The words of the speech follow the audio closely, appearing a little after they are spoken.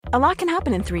A lot can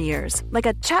happen in 3 years, like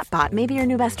a chatbot may be your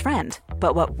new best friend.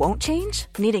 But what won't change?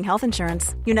 Needing health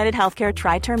insurance. United Healthcare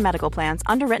Tri-Term Medical Plans,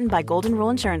 underwritten by Golden Rule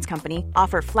Insurance Company,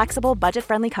 offer flexible,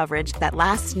 budget-friendly coverage that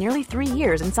lasts nearly 3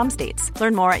 years in some states.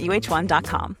 Learn more at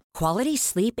uh1.com. Quality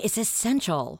sleep is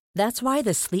essential. That's why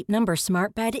the Sleep Number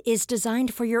Smart Bed is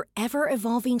designed for your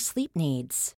ever-evolving sleep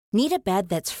needs. Need a bed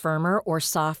that's firmer or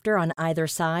softer on either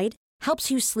side?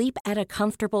 Helps you sleep at a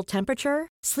comfortable temperature?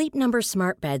 Sleep Number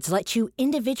Smart Beds let you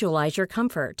individualize your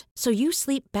comfort, so you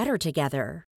sleep better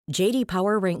together. J.D.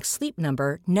 Power ranks Sleep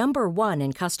Number number 1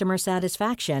 in customer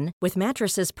satisfaction with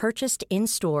mattresses purchased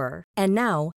in-store. And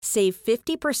now, save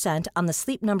 50% on the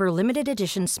Sleep Number Limited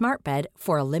Edition Smart Bed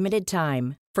for a limited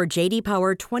time. For J.D.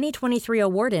 Power 2023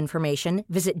 award information,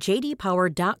 visit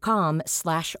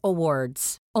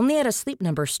jdpower.com/awards. Only at a Sleep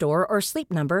Number store or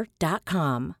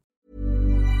sleepnumber.com.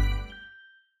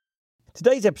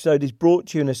 Today's episode is brought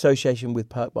to you in association with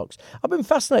Perkbox. I've been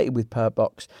fascinated with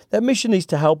Perkbox. Their mission is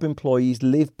to help employees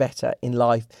live better in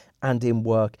life and in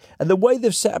work. And the way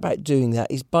they've set about doing that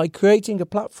is by creating a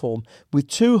platform with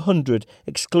 200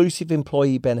 exclusive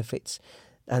employee benefits.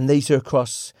 And these are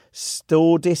across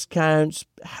store discounts,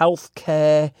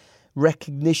 healthcare,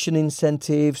 recognition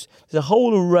incentives. There's a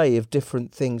whole array of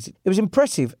different things. It was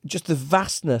impressive, just the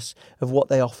vastness of what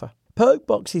they offer.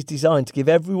 Perkbox is designed to give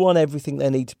everyone everything they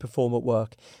need to perform at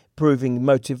work, improving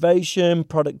motivation,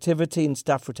 productivity and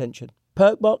staff retention.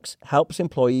 Perkbox helps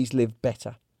employees live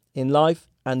better in life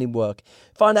and in work.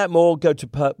 Find out more, go to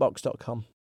perkbox.com.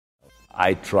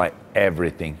 I try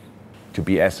everything to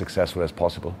be as successful as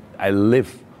possible. I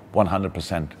live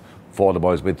 100% for the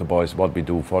boys, with the boys, what we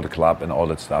do for the club and all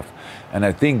that stuff. And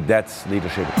I think that's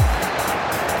leadership.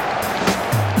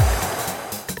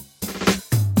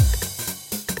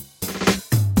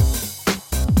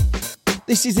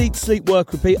 This is Eat, Sleep,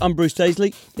 Work, Repeat. I'm Bruce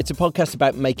Daisley. It's a podcast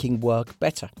about making work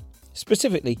better.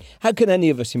 Specifically, how can any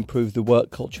of us improve the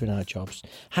work culture in our jobs?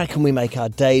 How can we make our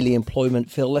daily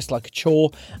employment feel less like a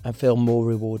chore and feel more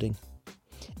rewarding?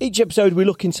 Each episode, we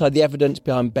look inside the evidence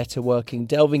behind better working,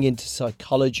 delving into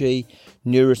psychology,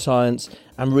 neuroscience,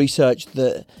 and research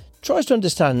that tries to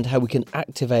understand how we can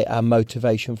activate our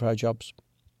motivation for our jobs.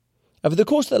 Over the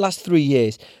course of the last 3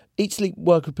 years, Eat, Sleep,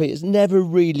 Work, Repeat has never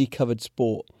really covered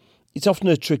sport. It's often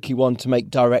a tricky one to make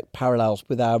direct parallels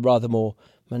with our rather more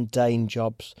mundane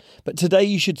jobs. But today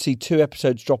you should see 2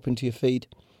 episodes drop into your feed,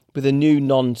 with a new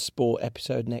non-sport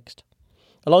episode next.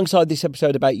 Alongside this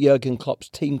episode about Jurgen Klopp's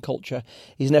team culture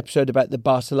is an episode about the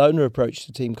Barcelona approach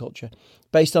to team culture,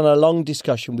 based on a long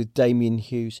discussion with Damian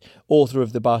Hughes, author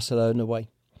of The Barcelona Way.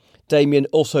 Damian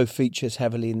also features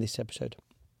heavily in this episode.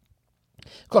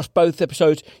 Across both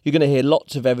episodes, you're going to hear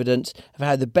lots of evidence of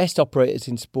how the best operators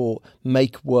in sport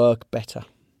make work better.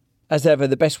 As ever,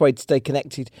 the best way to stay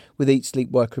connected with Eat,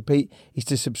 Sleep, Work, Repeat is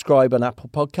to subscribe on Apple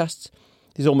Podcasts.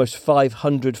 There's almost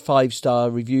 500 five-star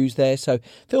reviews there, so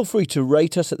feel free to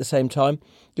rate us at the same time.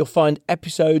 You'll find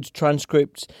episodes,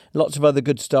 transcripts, lots of other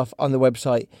good stuff on the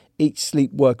website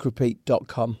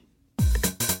eatsleepworkrepeat.com.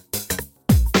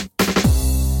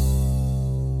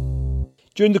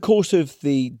 During the course of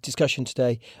the discussion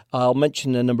today, I'll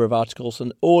mention a number of articles,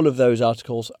 and all of those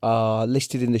articles are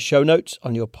listed in the show notes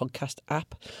on your podcast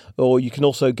app, or you can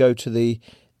also go to the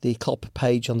Klopp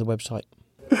page on the website.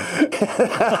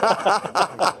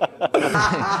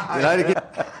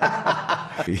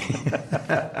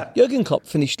 Jurgen Klopp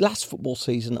finished last football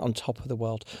season on top of the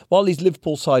world, while his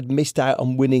Liverpool side missed out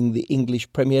on winning the English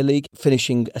Premier League,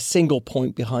 finishing a single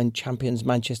point behind champions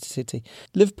Manchester City.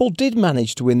 Liverpool did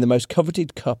manage to win the most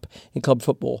coveted cup in club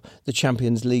football, the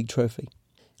Champions League trophy.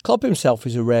 Klopp himself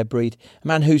is a rare breed, a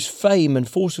man whose fame and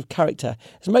force of character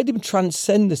has made him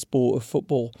transcend the sport of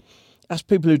football. Ask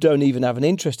people who don't even have an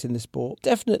interest in the sport,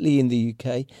 definitely in the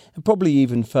UK, and probably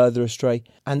even further astray,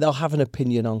 and they'll have an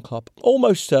opinion on Klopp,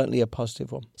 almost certainly a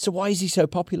positive one. So why is he so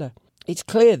popular? It's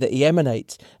clear that he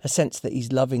emanates a sense that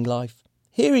he's loving life.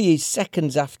 Here he is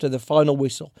seconds after the final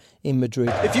whistle in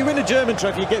Madrid. If you win a German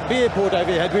trophy, you get beer poured over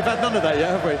your head. We've had none of that yet,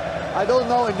 have we? I don't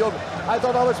know. I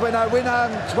thought always when I win,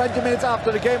 I'm 20 minutes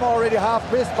after the game already half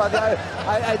pissed, but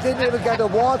I didn't even get the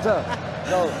water.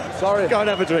 No, sorry. Go and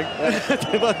have a drink.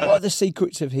 What are the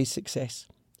secrets of his success?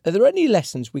 Are there any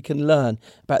lessons we can learn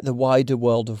about the wider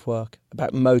world of work,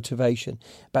 about motivation,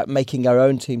 about making our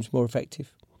own teams more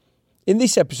effective? In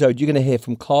this episode, you're going to hear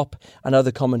from Klopp and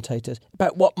other commentators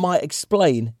about what might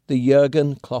explain the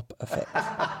Jurgen Klopp effect.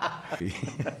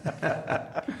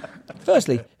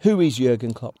 Firstly, who is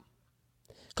Jurgen Klopp?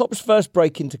 Klopp's first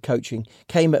break into coaching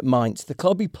came at Mainz, the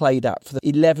club he played at for the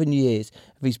 11 years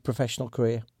of his professional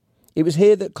career. It was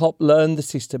here that Klopp learned the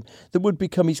system that would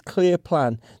become his clear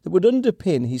plan that would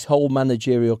underpin his whole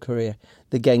managerial career,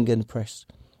 the Gegenpress.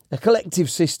 A collective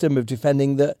system of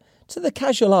defending that, to the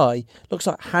casual eye, looks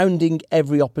like hounding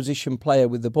every opposition player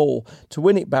with the ball to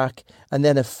win it back and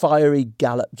then a fiery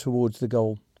gallop towards the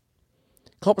goal.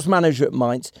 Klopp's manager at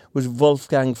Mainz was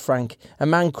Wolfgang Frank, a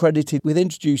man credited with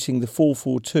introducing the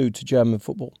 4-4-2 to German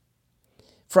football.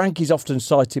 Frank is often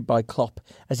cited by Klopp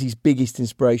as his biggest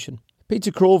inspiration. Peter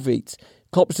Krawitz,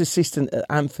 Klopp's assistant at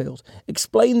Anfield,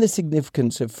 explained the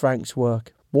significance of Frank's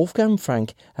work. Wolfgang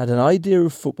Frank had an idea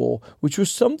of football which was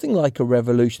something like a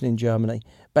revolution in Germany,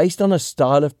 based on a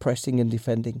style of pressing and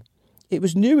defending. It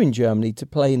was new in Germany to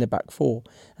play in a back four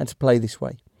and to play this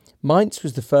way. Mainz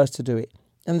was the first to do it,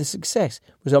 and the success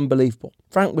was unbelievable.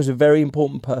 Frank was a very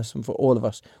important person for all of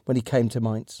us when he came to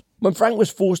Mainz. When Frank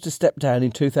was forced to step down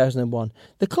in 2001,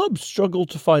 the club struggled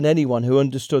to find anyone who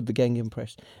understood the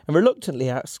Gegenpress and reluctantly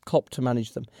asked Klopp to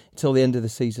manage them until the end of the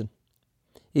season.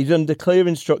 He was under clear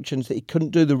instructions that he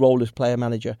couldn't do the role as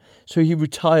player-manager, so he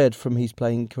retired from his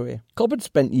playing career. Klopp had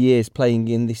spent years playing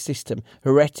in this system,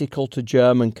 heretical to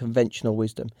German conventional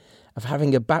wisdom, of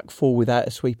having a back four without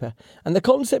a sweeper, and the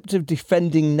concept of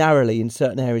defending narrowly in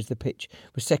certain areas of the pitch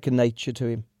was second nature to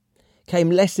him. Came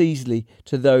less easily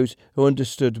to those who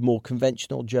understood more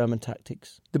conventional German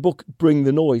tactics. The book Bring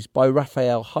the Noise by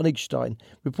Raphael Honigstein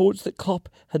reports that Klopp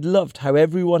had loved how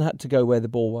everyone had to go where the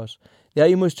ball was. The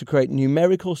aim was to create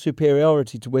numerical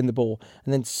superiority to win the ball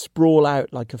and then sprawl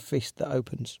out like a fist that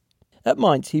opens. At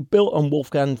Mainz, he built on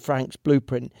Wolfgang Frank's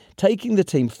blueprint, taking the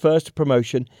team first to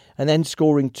promotion and then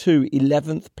scoring 2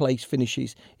 11th place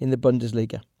finishes in the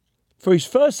Bundesliga. For his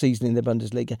first season in the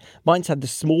Bundesliga, Mainz had the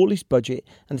smallest budget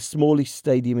and the smallest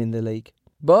stadium in the league.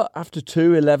 But after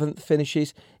 2 11th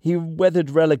finishes, he weathered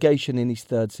relegation in his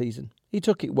third season. He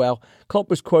took it well. Klopp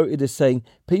was quoted as saying,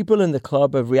 "People in the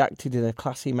club have reacted in a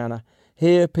classy manner.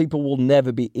 Here, people will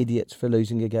never be idiots for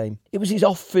losing a game." It was his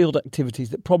off-field activities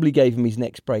that probably gave him his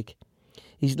next break.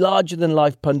 His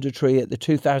larger-than-life punditry at the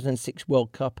 2006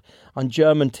 World Cup on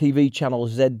German TV channel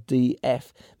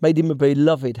ZDF made him a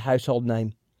beloved household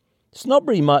name.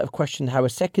 Snobbery might have questioned how a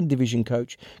second-division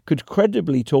coach could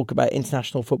credibly talk about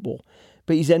international football,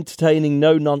 but his entertaining,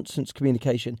 no-nonsense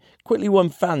communication quickly won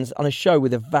fans on a show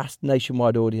with a vast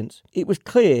nationwide audience. It was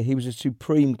clear he was a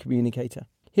supreme communicator.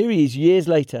 Here he is years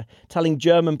later telling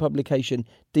German publication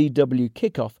DW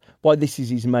Kickoff why this is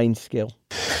his main skill.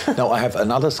 Now I have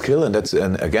another skill, and that's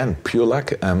again pure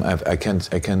luck. I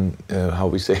can how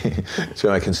we say,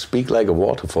 so I can speak like a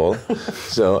waterfall.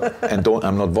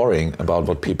 I'm not worrying about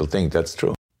what people think. That's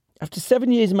true. After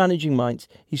 7 years managing Mainz,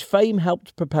 his fame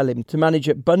helped propel him to manage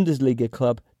at Bundesliga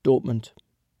club Dortmund.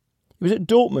 It was at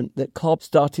Dortmund that Klopp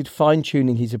started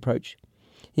fine-tuning his approach.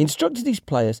 He instructed his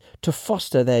players to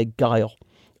foster their guile,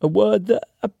 a word that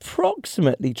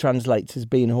approximately translates as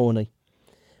being horny.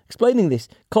 Explaining this,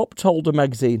 Klopp told a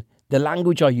magazine, "The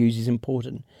language I use is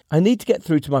important. I need to get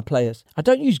through to my players. I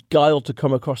don't use guile to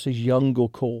come across as young or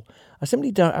cool. I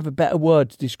simply don't have a better word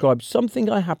to describe something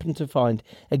I happen to find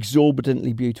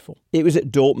exorbitantly beautiful." It was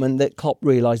at Dortmund that Klopp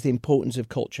realised the importance of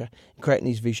culture in creating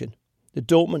his vision. The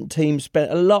Dortmund team spent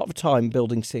a lot of time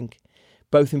building sync,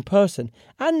 both in person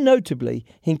and, notably,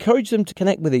 he encouraged them to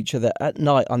connect with each other at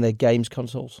night on their games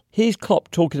consoles. Here's Klopp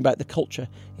talking about the culture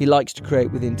he likes to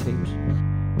create within teams.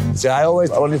 See, I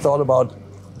always only thought about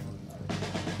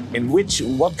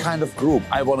what kind of group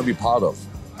I want to be part of.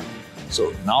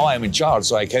 So now I'm in charge,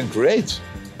 so I can create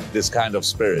this kind of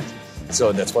spirit.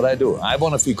 So that's what I do. I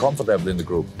want to feel comfortable in the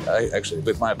group, actually,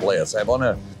 with my players.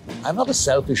 I'm not a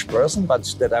selfish person, but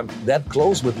that I'm that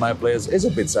close with my players is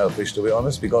a bit selfish, to be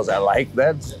honest, because I like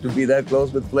that, to be that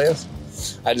close with players.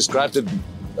 I described it,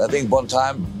 I think, one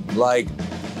time, like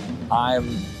I'm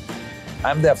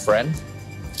their friend,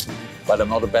 but I'm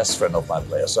not the best friend of my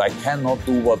players, so I cannot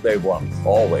do what they want,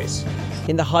 always.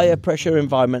 In the higher pressure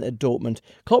environment at Dortmund,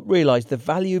 Klopp realised the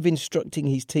value of instructing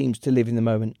his teams to live in the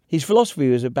moment. His philosophy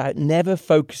was about never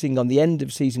focusing on the end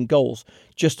of season goals,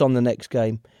 just on the next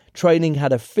game. Training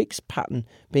had a fixed pattern,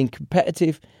 being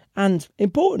competitive and,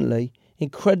 importantly,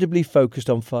 incredibly focused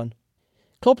on fun.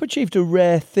 Klopp achieved a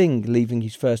rare thing leaving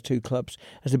his first two clubs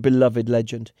as a beloved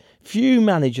legend. Few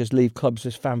managers leave clubs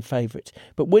as fan favourites,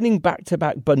 but winning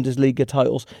back-to-back Bundesliga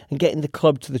titles and getting the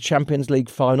club to the Champions League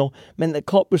final meant that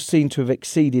Klopp was seen to have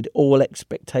exceeded all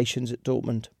expectations at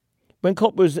Dortmund. When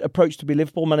Klopp was approached to be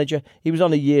Liverpool manager, he was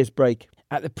on a year's break.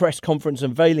 At the press conference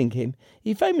unveiling him,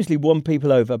 he famously won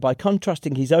people over by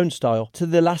contrasting his own style to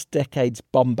the last decade's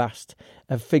bombast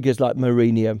of figures like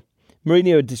Mourinho.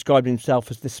 Mourinho had described himself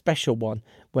as the special one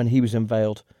when he was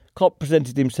unveiled. Klopp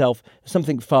presented himself as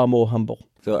something far more humble.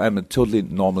 So I'm a totally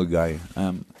normal guy.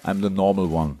 I'm the normal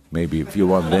one, maybe, if you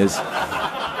want this.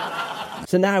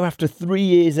 So now, after 3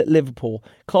 years at Liverpool,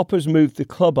 Klopp has moved the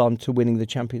club on to winning the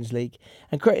Champions League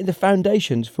and creating the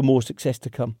foundations for more success to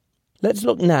come. Let's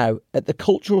look now at the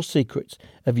cultural secrets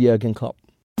of Jurgen Klopp.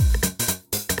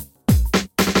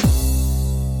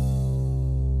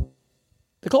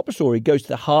 The Klopp story goes to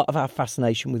the heart of our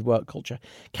fascination with work culture.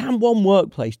 Can one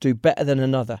workplace do better than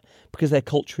another because their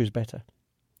culture is better?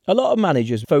 A lot of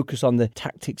managers focus on the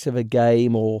tactics of a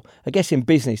game, or I guess in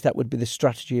business that would be the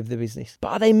strategy of the business.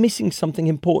 But are they missing something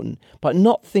important by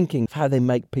not thinking of how they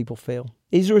make people feel?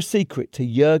 Is there a secret to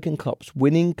Jurgen Klopp's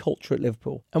winning culture at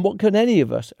Liverpool? And what can any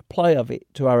of us apply of it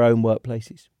to our own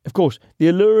workplaces? Of course, the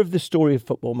allure of the story of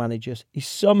football managers is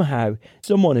somehow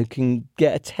someone who can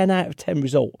get a 10 out of 10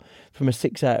 result from a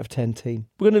 6 out of 10 team.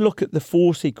 We're going to look at the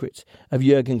 4 secrets of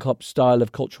Jurgen Klopp's style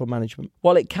of cultural management.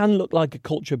 While it can look like a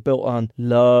culture built on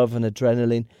love and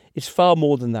adrenaline, it's far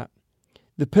more than that.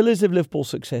 The pillars of Liverpool's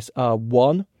success are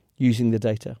 1. Using the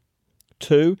data.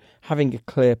 2. Having a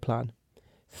clear plan.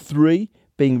 3.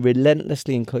 Being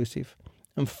relentlessly inclusive.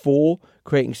 And 4.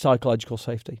 Creating psychological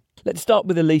safety. Let's start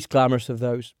with the least glamorous of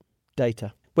those,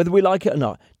 data. Whether we like it or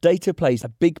not, data plays a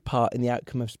big part in the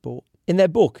outcome of sport. In their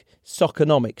book,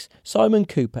 Soccernomics, Simon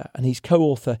Cooper and his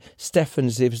co-author Stefan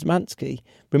Zivzmansky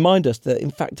remind us that, in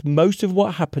fact, most of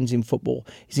what happens in football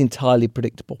is entirely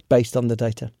predictable based on the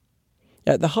data.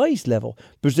 At the highest level,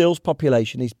 Brazil's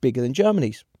population is bigger than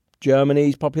Germany's.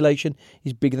 Germany's population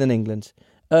is bigger than England's.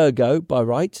 Ergo, by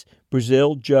rights,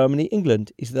 Brazil, Germany,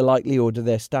 England is the likely order of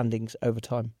their standings over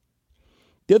time.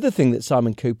 The other thing that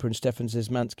Simon Cooper and Stefan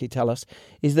Zivzmansky tell us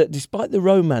is that despite the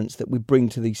romance that we bring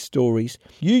to these stories,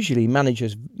 usually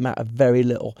managers matter very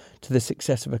little to the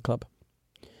success of a club.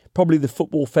 Probably the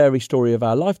football fairy story of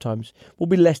our lifetimes will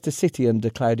be Leicester City under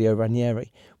Claudio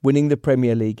Ranieri, winning the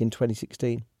Premier League in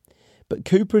 2016. But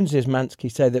Cooper and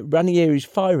Zivzmansky say that Ranieri's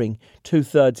firing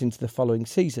 2/3 into the following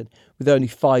season, with only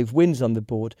 5 wins on the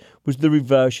board, was the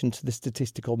reversion to the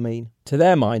statistical mean. To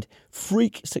their mind,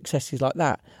 freak successes like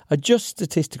that are just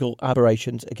statistical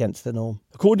aberrations against the norm.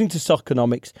 According to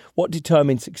Soccernomics, what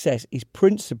determines success is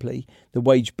principally the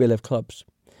wage bill of clubs.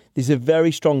 There's a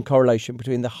very strong correlation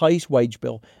between the highest wage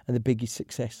bill and the biggest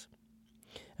success.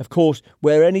 Of course,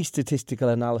 where any statistical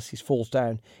analysis falls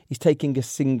down is taking a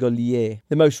single year.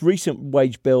 The most recent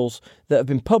wage bills that have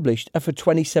been published are for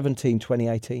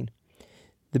 2017-2018.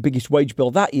 The biggest wage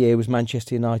bill that year was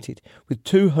Manchester United, with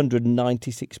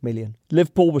 296 million.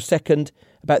 Liverpool was second,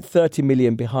 about 30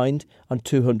 million behind, on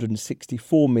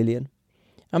 264 million.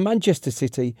 And Manchester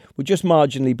City were just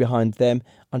marginally behind them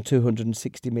on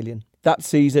 260 million. That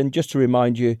season, just to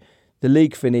remind you, the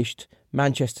league finished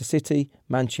Manchester City,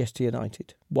 Manchester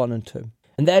United, 1 and 2.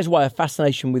 And there's why a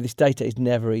fascination with this data is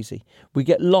never easy. We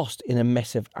get lost in a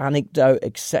mess of anecdote,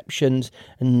 exceptions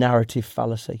and narrative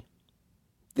fallacy.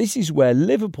 This is where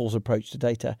Liverpool's approach to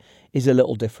data is a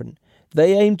little different.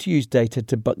 They aim to use data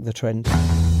to buck the trend.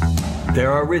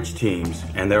 There are rich teams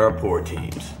and there are poor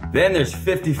teams. Then there's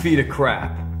 50 feet of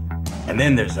crap. And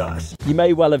then there's us. You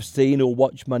may well have seen or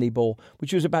watched Moneyball,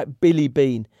 which was about Billy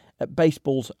Beane at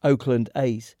baseball's Oakland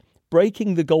A's,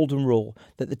 breaking the golden rule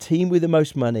that the team with the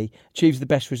most money achieves the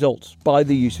best results by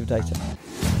the use of data.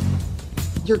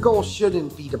 Your goal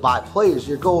shouldn't be to buy players,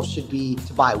 your goal should be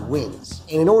to buy wins.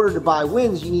 And in order to buy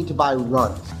wins, you need to buy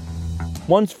runs.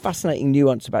 One fascinating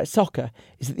nuance about soccer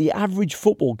is that the average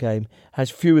football game has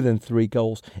fewer than 3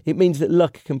 goals. It means that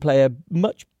luck can play a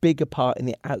much bigger part in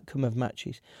the outcome of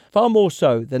matches, far more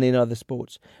so than in other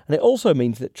sports. And it also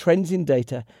means that trends in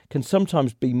data can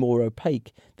sometimes be more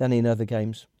opaque than in other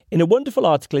games. In a wonderful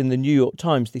article in the New York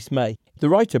Times this May, the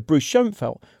writer Bruce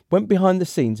Schoenfeld went behind the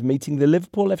scenes meeting the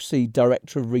Liverpool FC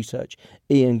Director of Research,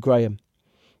 Ian Graham.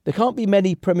 There can't be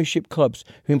many Premiership clubs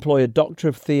who employ a Doctor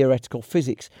of Theoretical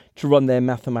Physics to run their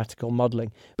mathematical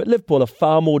modelling, but Liverpool are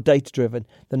far more data-driven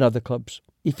than other clubs.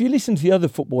 If you listen to the other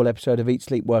football episode of Eat,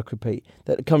 Sleep, Work, Repeat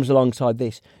that comes alongside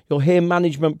this, you'll hear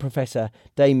management professor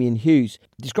Damien Hughes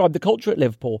describe the culture at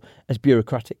Liverpool as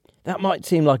bureaucratic. That might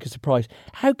seem like a surprise.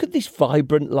 How could this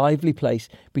vibrant, lively place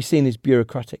be seen as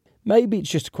bureaucratic? Maybe it's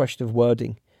just a question of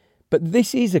wording. But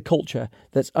this is a culture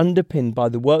that's underpinned by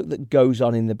the work that goes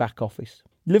on in the back office.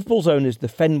 Liverpool's owners, the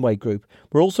Fenway Group,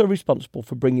 were also responsible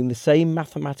for bringing the same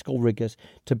mathematical rigours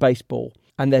to baseball,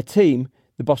 and their team,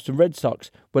 the Boston Red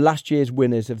Sox, were last year's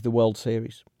winners of the World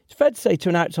Series. It's fair to say to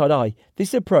an outside eye,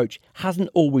 this approach hasn't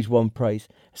always won praise,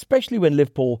 especially when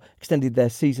Liverpool extended their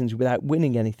seasons without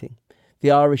winning anything.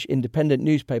 The Irish Independent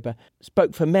newspaper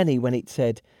spoke for many when it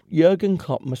said, Jurgen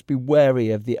Klopp must be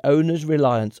wary of the owner's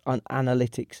reliance on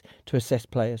analytics to assess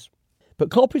players. But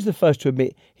Klopp is the first to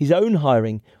admit his own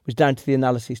hiring was down to the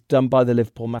analysis done by the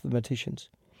Liverpool mathematicians.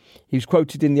 He was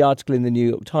quoted in the article in the New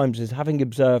York Times as having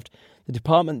observed, the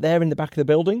department there in the back of the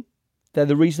building, they're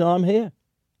the reason I'm here.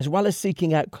 As well as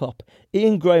seeking out Klopp,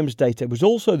 Ian Graham's data was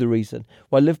also the reason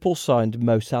why Liverpool signed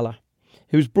Mo Salah,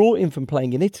 who was brought in from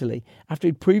playing in Italy after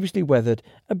he'd previously weathered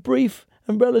a brief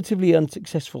and relatively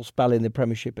unsuccessful spell in the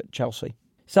Premiership at Chelsea.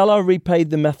 Salah repaid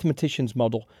the mathematicians'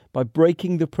 model by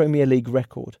breaking the Premier League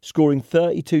record, scoring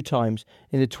 32 times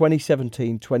in the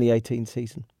 2017-2018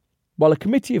 season. While a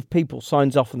committee of people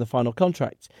signs off on the final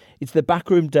contracts, it's the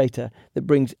backroom data that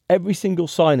brings every single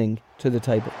signing to the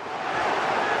table.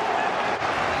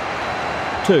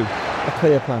 2. A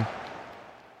clear plan.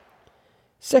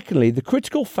 Secondly, the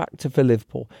critical factor for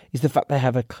Liverpool is the fact they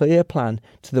have a clear plan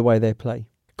to the way they play.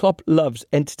 Klopp loves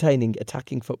entertaining,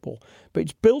 attacking football, but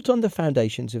it's built on the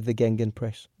foundations of the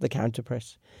Gegenpress, the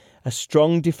counter-press, a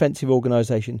strong defensive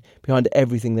organisation behind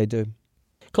everything they do.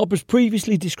 Klopp has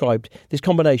previously described this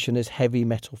combination as heavy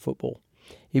metal football.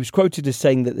 He was quoted as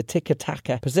saying that the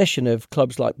tiki-taka possession of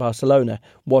clubs like Barcelona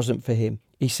wasn't for him.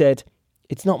 He said,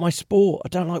 "It's not my sport. I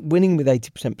don't like winning with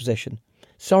 80% possession.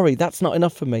 Sorry, that's not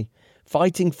enough for me.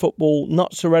 Fighting football,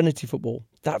 not serenity football.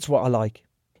 That's what I like."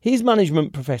 Here's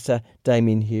management professor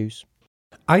Damien Hughes.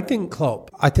 I think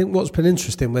what's been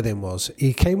interesting with him was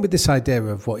he came with this idea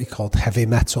of what he called heavy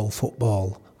metal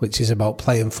football, which is about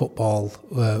playing football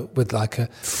with like a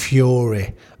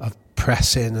fury of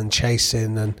pressing and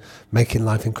chasing and making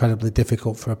life incredibly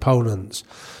difficult for opponents.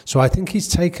 So I think he's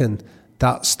taken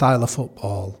that style of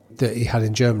football that he had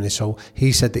in Germany. So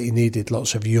he said that he needed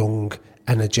lots of young,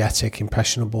 energetic,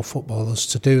 impressionable footballers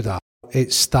to do that.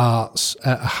 It starts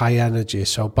at a high energy.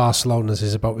 So Barcelona's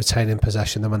is about retaining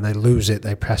possession. Then when they lose it,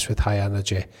 they press with high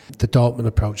energy. The Dortmund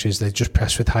approach is they just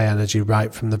press with high energy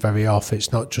right from the very off.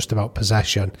 It's not just about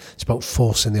possession. It's about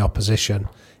forcing the opposition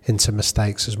into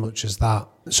mistakes as much as that.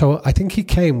 So I think he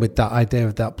came with that idea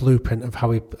of that blueprint of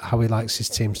how he likes his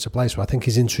teams to play. So I think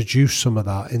he's introduced some of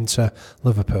that into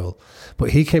Liverpool. But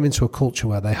he came into a culture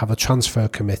where they have a transfer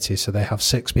committee, so they have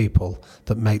 6 people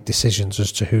that make decisions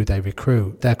as to who they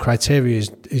recruit. Their criteria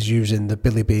is using the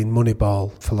Billy Bean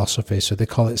Moneyball philosophy, so they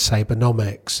call it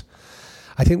Sabernomics.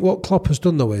 I think what Klopp has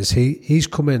done though is he's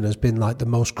come in as been like the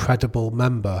most credible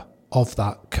member of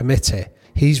that committee.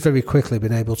 He's very quickly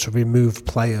been able to remove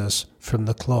players from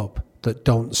the club that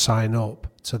don't sign up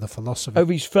to the philosophy.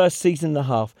 Over his first season and a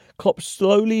half, Klopp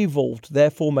slowly evolved their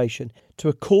formation to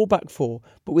a core back 4,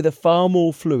 but with a far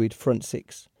more fluid front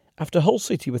 6. After Hull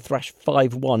City were thrashed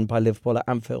 5-1 by Liverpool at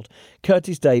Anfield,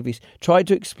 Curtis Davies tried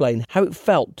to explain how it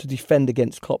felt to defend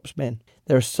against Klopp's men.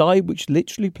 They're a side which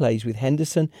literally plays with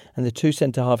Henderson and the 2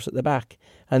 centre-halves at the back,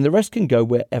 and the rest can go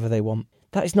wherever they want.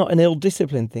 That is not an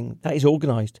ill-disciplined thing, that is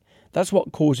organised. That's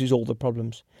what causes all the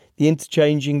problems. The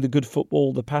interchanging, the good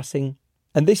football, the passing.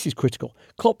 And this is critical.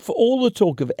 Klopp, for all the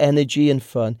talk of energy and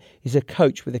fun, is a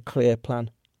coach with a clear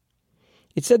plan.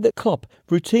 It's said that Klopp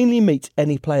routinely meets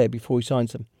any player before he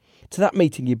signs them. To that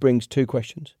meeting he brings 2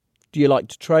 questions. Do you like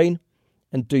to train?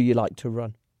 And do you like to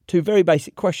run? 2 very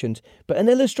basic questions, but an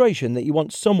illustration that he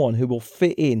wants someone who will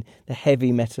fit in the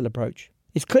heavy metal approach.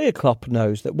 It's clear Klopp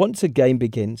knows that once a game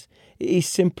begins, it is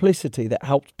simplicity that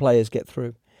helps players get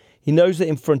through. He knows that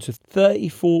in front of 30,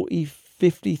 40,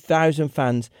 50,000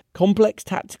 fans, complex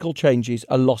tactical changes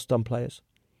are lost on players.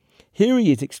 Here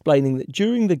he is explaining that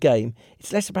during the game,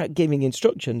 it's less about giving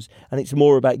instructions and it's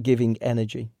more about giving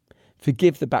energy.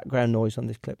 Forgive the background noise on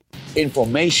this clip.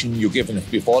 Information you give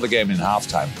before the game in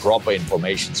halftime, proper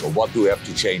information. So what do we have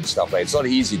to change, stuff like that. It's not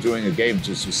easy during a game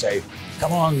just to say,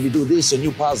 come on, you do this and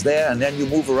you pass there and then you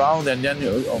move around and then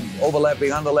you're overlapping,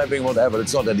 underlapping, whatever.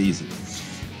 It's not that easy.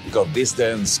 You got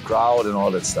distance, crowd and all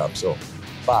that stuff. So,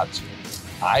 but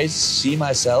I see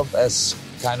myself as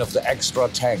kind of the extra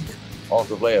tank of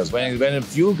the players. When the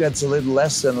fuel gets a little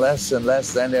less and less and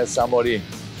less, then there's somebody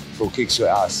who kicks your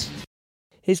ass.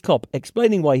 Here's Klopp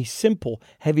explaining why his simple,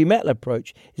 heavy metal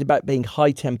approach is about being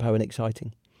high tempo and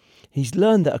exciting. He's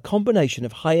learned that a combination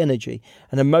of high energy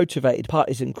and a motivated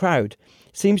partisan crowd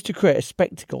seems to create a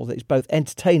spectacle that is both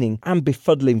entertaining and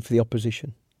befuddling for the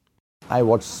opposition. I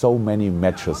watched so many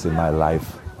matches in my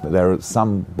life. There are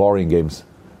some boring games,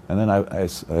 and then I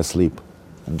sleep.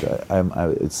 And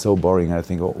it's so boring. I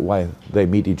think, why they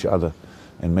meet each other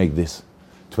and make this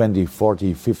 20,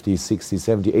 40, 50, 60,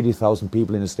 70, 80,000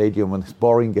 people in a stadium and it's a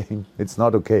boring game. It's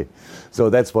not okay. So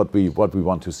that's what we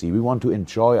want to see. We want to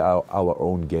enjoy our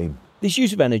own game. This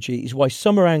use of energy is why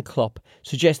some around Klopp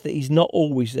suggest that he's not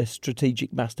always a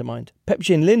strategic mastermind.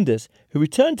 Pep-Jean Linders, who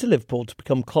returned to Liverpool to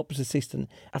become Klopp's assistant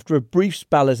after a brief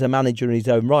spell as a manager in his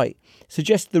own right,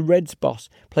 suggests the Reds boss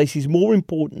places more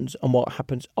importance on what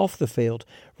happens off the field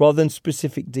rather than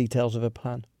specific details of a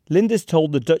plan. Linders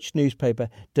told the Dutch newspaper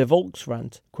De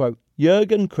Volkskrant, quote,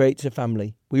 "Jurgen creates a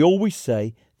family. We always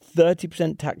say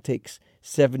 30% tactics,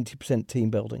 70%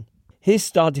 team building." Here's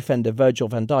star defender Virgil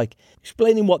van Dijk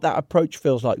explaining what that approach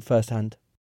feels like firsthand.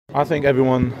 I think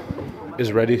everyone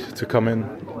is ready to come in,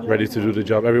 ready to do the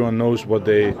job. Everyone knows what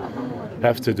they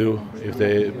have to do if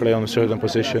they play on a certain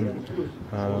position.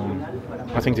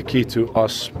 I think the key to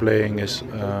us playing is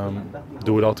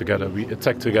do it all together. We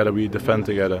attack together, we defend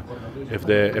together. If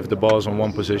the ball is on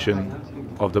one position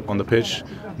on the pitch,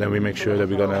 then we make sure that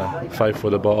we're gonna fight for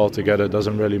the ball all together. It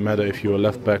doesn't really matter if you're a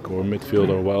left back or midfield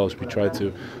or what else. We try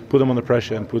to put them under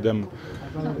pressure and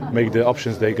make the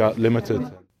options they got limited.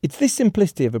 It's this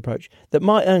simplicity of approach that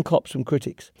might earn Klopp some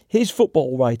critics. Here's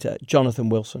football writer Jonathan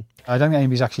Wilson. I don't think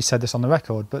anybody's actually said this on the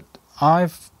record, but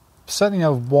I've certainly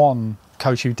know one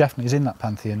coach who definitely is in that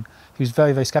pantheon, who's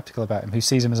very, very sceptical about him, who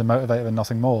sees him as a motivator and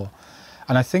nothing more.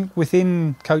 And I think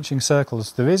within coaching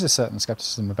circles, there is a certain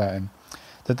scepticism about him,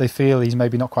 that they feel he's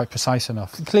maybe not quite precise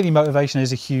enough. Clearly motivation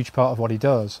is a huge part of what he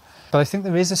does. But I think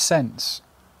there is a sense,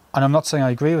 and I'm not saying I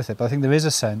agree with it, but I think there is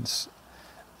a sense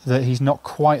that he's not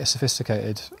quite as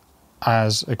sophisticated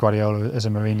as a Guardiola, as a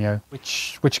Mourinho.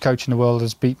 Which coach in the world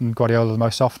has beaten Guardiola the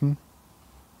most often?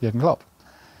 Jurgen Klopp.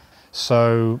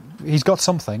 So he's got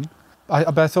something.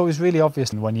 But I thought it was really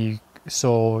obvious when you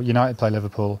saw United play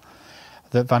Liverpool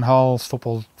that Van Gaal's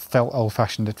football felt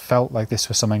old-fashioned. It felt like this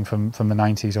was something from the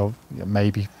 90s or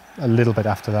maybe a little bit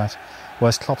after that,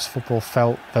 whereas Klopp's football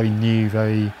felt very new,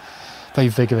 very, very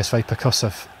vigorous, very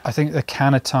percussive. I think there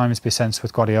can at times be a sense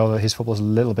with Guardiola his football's a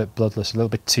little bit bloodless, a little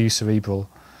bit too cerebral,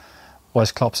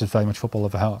 whereas Klopp's is very much football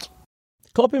of the heart.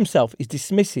 Klopp himself is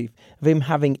dismissive of him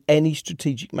having any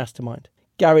strategic mastermind.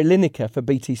 Gary Lineker for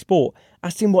BT Sport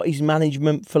asked him what his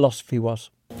management philosophy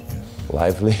was.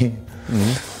 Lively.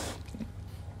 Mm-hmm.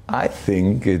 I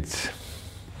think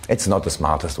it's not the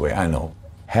smartest way, I know.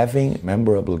 Having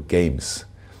memorable games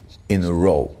in a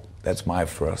row, that's my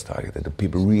first target, that the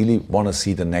people really want to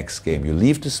see the next game. You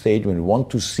leave the stadium and you want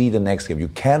to see the next game. You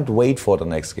can't wait for the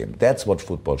next game. That's what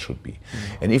football should be.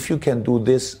 And if you can do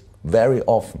this very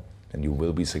often, then you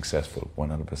will be successful,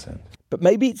 100%. But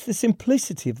maybe it's the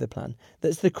simplicity of the plan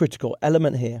that's the critical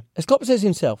element here. As Klopp says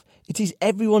himself, it is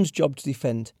everyone's job to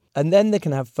defend, and then they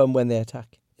can have fun when they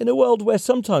attack. In a world where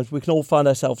sometimes we can all find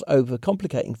ourselves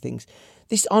overcomplicating things,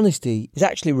 this honesty is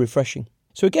actually refreshing.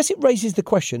 So I guess it raises the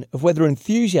question of whether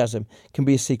enthusiasm can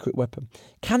be a secret weapon.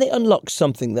 Can it unlock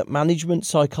something that management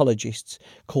psychologists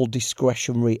call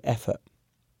discretionary effort?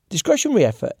 Discretionary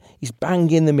effort is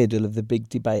bang in the middle of the big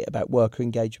debate about worker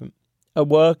engagement. Are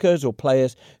workers or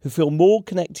players who feel more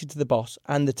connected to the boss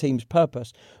and the team's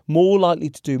purpose more likely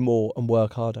to do more and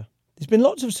work harder? There's been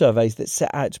lots of surveys that set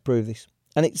out to prove this,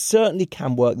 and it certainly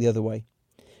can work the other way.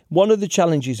 One of the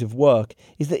challenges of work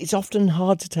is that it's often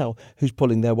hard to tell who's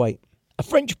pulling their weight. A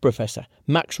French professor,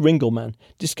 Max Ringelmann,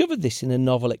 discovered this in a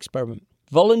novel experiment.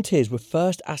 Volunteers were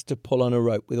first asked to pull on a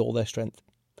rope with all their strength.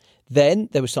 Then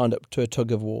they were signed up to a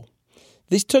tug-of-war.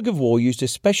 This tug-of-war used a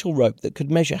special rope that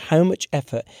could measure how much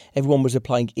effort everyone was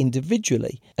applying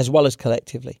individually as well as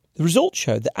collectively. The results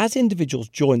showed that as individuals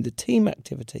joined the team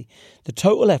activity, the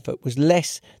total effort was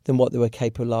less than what they were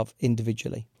capable of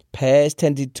individually. Pairs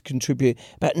tended to contribute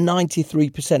about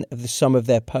 93% of the sum of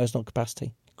their personal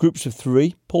capacity. Groups of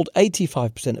 3 pulled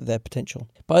 85% of their potential.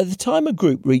 By the time a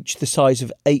group reached the size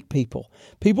of 8 people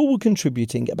were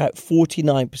contributing about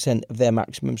 49% of their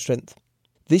maximum strength.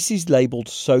 This is labelled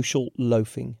social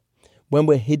loafing. When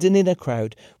we're hidden in a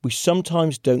crowd, we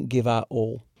sometimes don't give our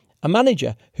all. A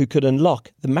manager who could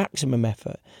unlock the maximum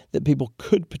effort that people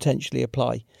could potentially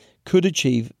apply could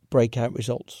achieve breakout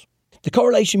results. The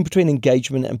correlation between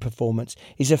engagement and performance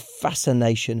is a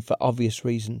fascination for obvious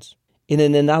reasons. In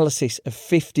an analysis of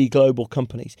 50 global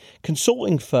companies,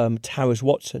 consulting firm Towers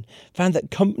Watson found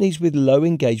that companies with low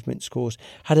engagement scores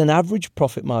had an average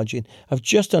profit margin of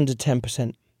just under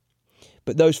 10%.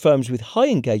 But those firms with high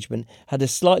engagement had a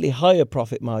slightly higher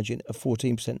profit margin of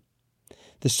 14%.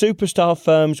 The superstar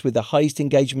firms with the highest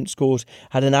engagement scores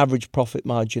had an average profit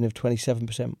margin of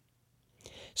 27%.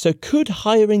 So could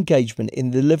higher engagement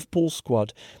in the Liverpool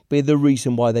squad be the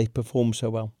reason why they perform so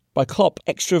well? By Klopp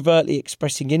extrovertly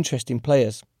expressing interest in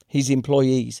players, his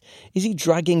employees, is he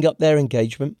dragging up their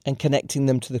engagement and connecting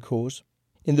them to the cause?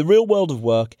 In the real world of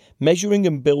work, measuring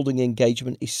and building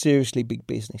engagement is seriously big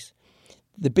business.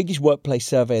 The biggest workplace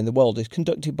survey in the world is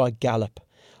conducted by Gallup.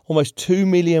 almost 2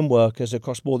 million workers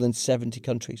across more than 70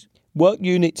 countries. Work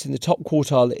units in the top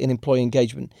quartile in employee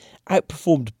engagement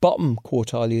outperformed bottom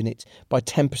quartile units by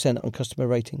 10% on customer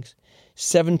ratings,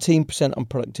 17% on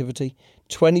productivity,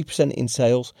 20% in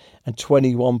sales, and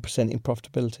 21% in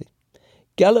profitability.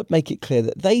 Gallup make it clear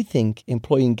that they think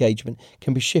employee engagement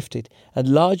can be shifted and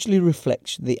largely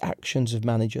reflects the actions of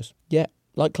managers. Yeah,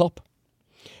 like Klopp.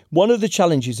 One of the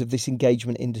challenges of this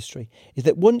engagement industry is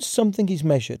that once something is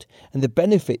measured and the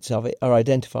benefits of it are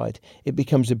identified, it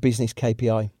becomes a business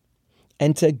KPI.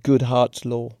 Enter Goodhart's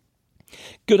Law.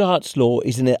 Goodhart's Law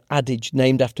is an adage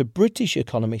named after British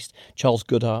economist Charles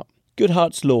Goodhart.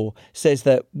 Goodhart's Law says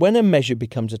that when a measure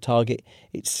becomes a target,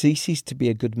 it ceases to be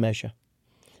a good measure.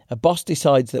 A boss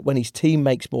decides that when his team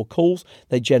makes more calls,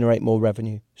 they generate more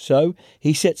revenue. So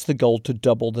he sets the goal to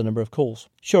double the number of calls.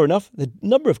 Sure enough, the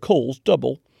number of calls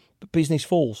double, but business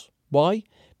falls. Why?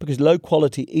 Because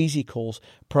low-quality, easy calls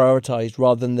prioritised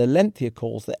rather than the lengthier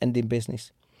calls that end in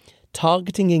business.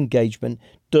 Targeting engagement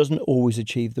doesn't always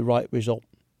achieve the right result.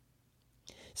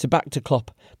 So back to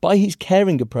Klopp. By his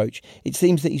caring approach, it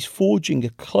seems that he's forging a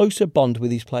closer bond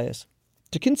with his players.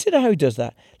 To consider how he does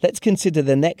that, let's consider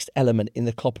the next element in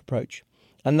the Klopp approach,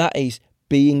 and that is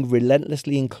being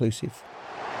relentlessly inclusive.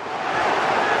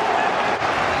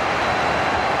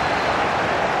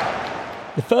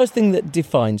 The first thing that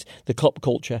defines the Klopp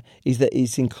culture is that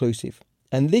it's inclusive,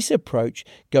 and this approach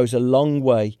goes a long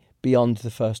way beyond the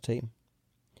first team.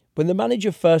 When the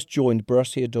manager first joined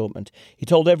Borussia Dortmund, he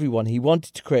told everyone he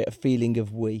wanted to create a feeling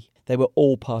of we. They were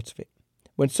all part of it.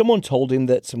 When someone told him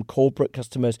that some corporate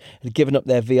customers had given up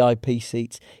their VIP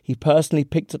seats, he personally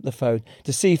picked up the phone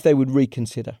to see if they would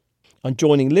reconsider. On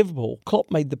joining Liverpool,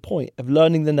 Klopp made the point of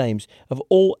learning the names of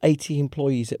all 80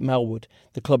 employees at Melwood,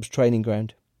 the club's training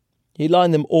ground. He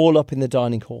lined them all up in the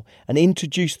dining hall and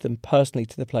introduced them personally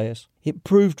to the players. It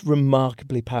proved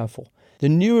remarkably powerful, the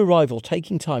new arrival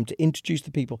taking time to introduce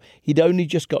the people he'd only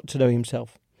just got to know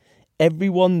himself.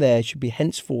 Everyone there should be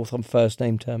henceforth on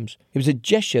first-name terms. It was a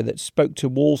gesture that spoke to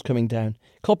walls coming down.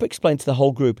 Klopp explained to the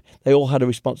whole group they all had a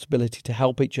responsibility to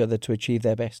help each other to achieve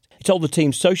their best. He told the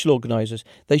team's social organisers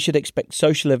they should expect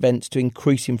social events to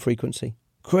increase in frequency.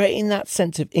 Creating that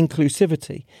sense of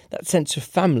inclusivity, that sense of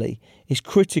family, is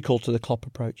critical to the Klopp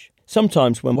approach.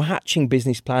 Sometimes when we're hatching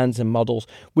business plans and models,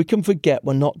 we can forget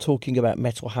we're not talking about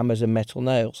metal hammers and metal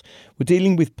nails. We're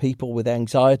dealing with people with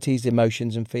anxieties,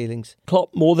 emotions and feelings.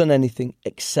 Klopp, more than anything,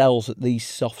 excels at these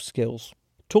soft skills.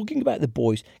 Talking about the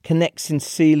boys connects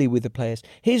sincerely with the players.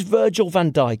 Here's Virgil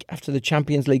van Dijk after the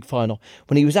Champions League final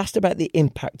when he was asked about the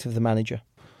impact of the manager.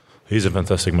 He's a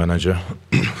fantastic manager,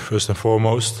 first and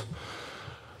foremost.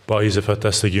 But he's a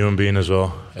fantastic human being as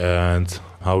well. And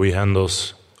how he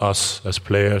handles us as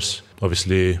players,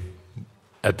 obviously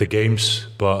at the games,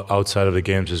 but outside of the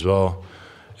games as well.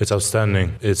 It's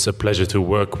outstanding. It's a pleasure to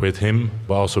work with him,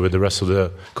 but also with the rest of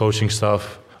the coaching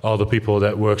staff, all the people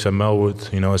that works at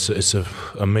Melwood. You know, it's an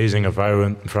amazing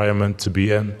environment to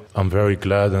be in. I'm very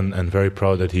glad and very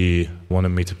proud that he wanted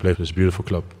me to play for this beautiful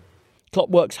club. Klopp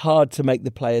works hard to make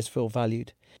the players feel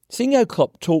valued. Seeing how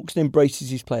Klopp talks and embraces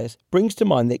his players brings to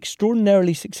mind the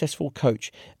extraordinarily successful coach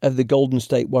of the Golden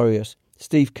State Warriors,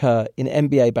 Steve Kerr, in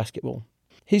NBA basketball.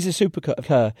 He's a super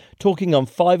Kerr, talking on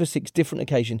 5 or 6 different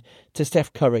occasions to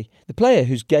Steph Curry, the player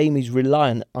whose game is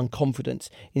reliant on confidence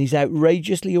in his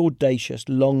outrageously audacious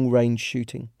long-range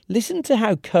shooting. Listen to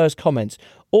how Kerr's comments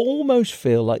almost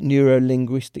feel like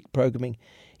neuro-linguistic programming.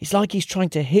 It's like he's trying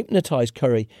to hypnotise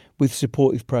Curry with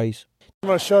supportive praise. I'm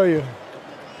going to show you.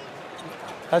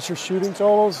 That's your shooting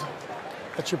totals.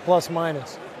 That's your plus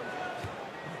minus.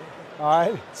 All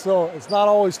right, so it's not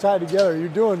always tied together. You're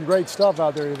doing great stuff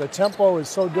out there. The tempo is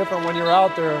so different when you're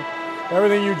out there.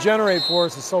 Everything you generate for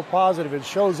us is so positive. It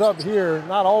shows up here,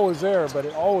 not always there, but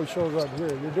it always shows up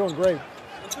here. You're doing great.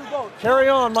 Carry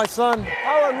on, my son.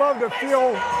 I would love to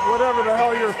feel whatever the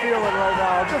hell you're feeling right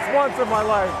now, just once in my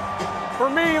life. For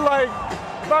me, like,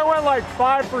 if I went like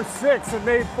 5 for 6 and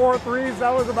made 4 threes,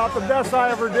 that was about the best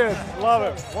I ever did. Love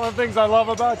it. One of the things I love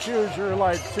about you is you're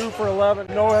like 2 for 11,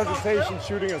 no hesitation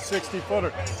shooting a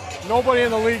 60-footer. Nobody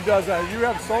in the league does that. You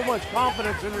have so much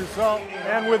confidence in yourself.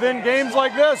 And within games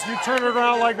like this, you turn it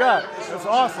around like that. It's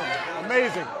awesome.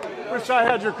 Amazing. Wish I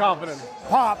had your confidence.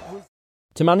 Pop.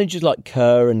 To managers like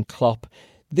Kerr and Klopp,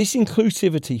 this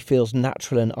inclusivity feels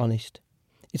natural and honest.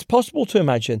 It's possible to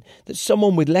imagine that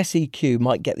someone with less EQ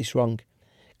might get this wrong.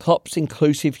 Klopp's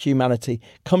inclusive humanity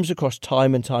comes across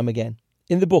time and time again.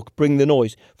 In the book Bring the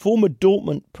Noise, former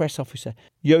Dortmund press officer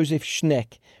Josef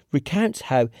Schneck recounts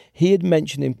how he had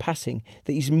mentioned in passing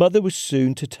that his mother was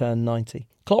soon to turn 90.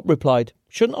 Klopp replied,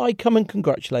 "Shouldn't I come and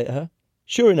congratulate her?"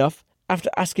 Sure enough, After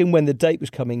asking when the date was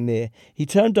coming near, he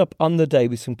turned up on the day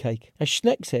with some cake. As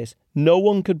Schneck says, no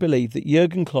one could believe that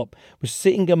Jurgen Klopp was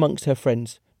sitting amongst her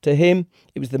friends. To him,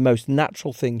 it was the most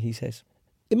natural thing, he says.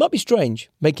 It might be strange,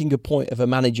 making a point of a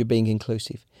manager being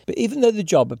inclusive, but even though the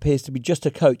job appears to be just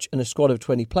a coach and a squad of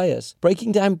 20 players,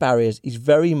 breaking down barriers is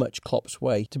very much Klopp's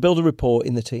way to build a rapport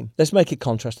in the team. Let's make a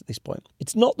contrast at this point.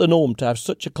 It's not the norm to have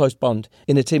such a close bond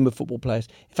in a team of football players.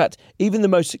 In fact, even the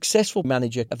most successful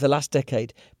manager of the last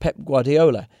decade, Pep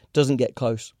Guardiola, doesn't get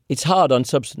close. It's hard on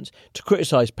substance to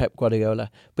criticise Pep Guardiola,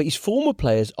 but his former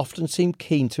players often seem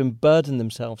keen to unburden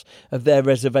themselves of their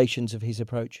reservations of his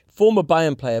approach. Former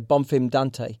Bayern player Bonfim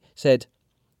Dante said,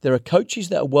 "There are coaches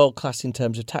that are world-class in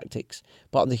terms of tactics,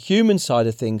 but on the human side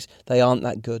of things, they aren't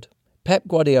that good. Pep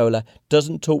Guardiola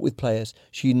doesn't talk with players,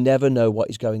 so you never know what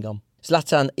is going on."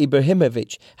 Zlatan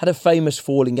Ibrahimovic had a famous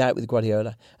falling out with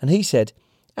Guardiola, and he said,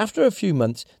 "After a few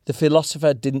months, the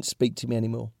philosopher didn't speak to me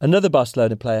anymore." Another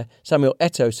Barcelona player, Samuel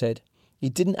Eto'o, said, "He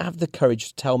didn't have the courage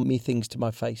to tell me things to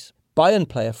my face." Bayern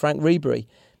player Frank Ribery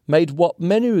made what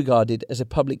many regarded as a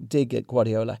public dig at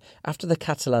Guardiola after the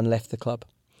Catalan left the club.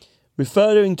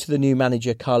 Referring to the new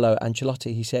manager Carlo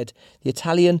Ancelotti, he said, "The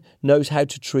Italian knows how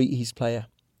to treat his player."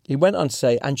 He went on to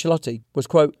say Ancelotti was,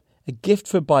 quote, "a gift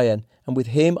for Bayern, and with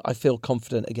him I feel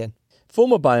confident again."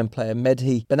 Former Bayern player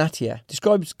Mehdi Benatia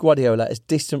describes Guardiola as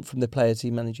distant from the players he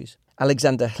manages.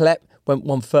 Alexander Hleb went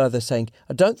one further, saying,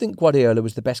 "I don't think Guardiola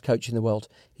was the best coach in the world.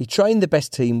 He trained the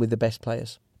best team with the best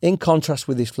players." In contrast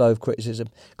with this flow of criticism,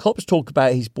 Klopp's talk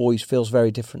about his boys feels very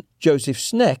different. Josef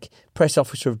Schneck, press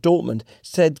officer of Dortmund,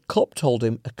 said Klopp told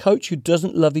him a coach who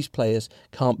doesn't love his players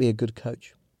can't be a good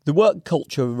coach. The work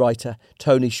culture writer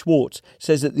Tony Schwartz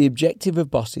says that the objective of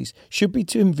bosses should be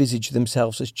to envisage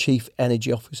themselves as chief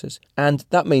energy officers, and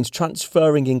that means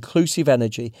transferring inclusive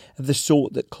energy of the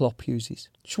sort that Klopp uses.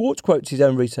 Schwartz quotes his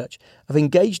own research. Of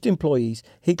engaged employees,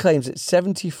 he claims that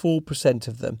 74%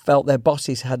 of them felt their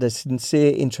bosses had a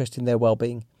sincere interest in their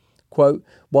well-being. Quote,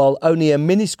 while only a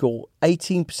minuscule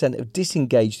 18% of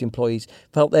disengaged employees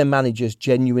felt their managers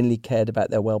genuinely cared about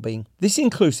their well-being. This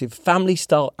inclusive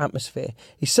family-style atmosphere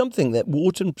is something that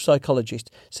Wharton psychologist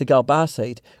Sigal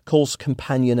Barsaid calls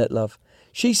companionate love.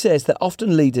 She says that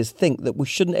often leaders think that we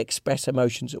shouldn't express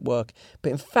emotions at work,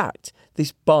 but in fact,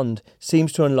 this bond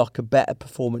seems to unlock a better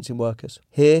performance in workers.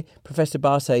 Here, Professor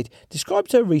Barsaid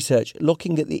describes her research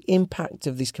looking at the impact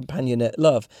of this companionate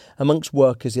love amongst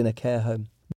workers in a care home.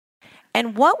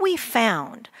 And what we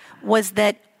found was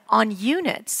that on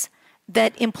units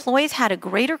that employees had a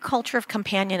greater culture of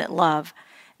companionate love,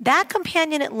 that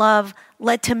companionate love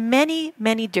led to many,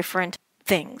 many different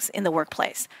things in the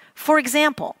workplace. For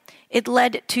example, it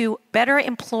led to better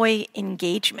employee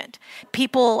engagement.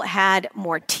 People had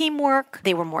more teamwork,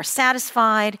 they were more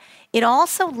satisfied. It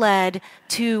also led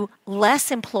to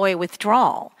less employee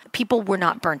withdrawal. People were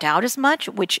not burnt out as much,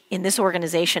 which in this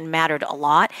organization mattered a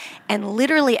lot, and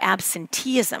literally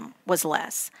absenteeism was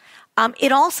less.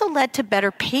 It also led to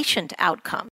better patient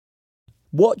outcomes.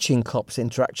 Watching Klopp's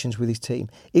interactions with his team,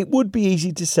 it would be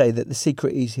easy to say that the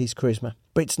secret is his charisma,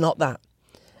 but it's not that.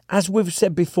 As we've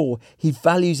said before, he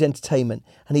values entertainment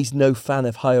and he's no fan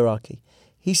of hierarchy.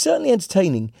 He's certainly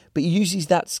entertaining, but he uses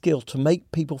that skill to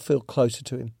make people feel closer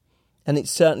to him. And it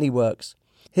certainly works.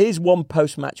 Here's one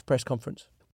post-match press conference.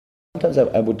 Sometimes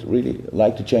I would really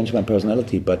like to change my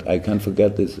personality, but I can't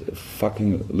forget this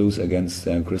fucking lose against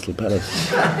Crystal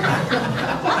Palace.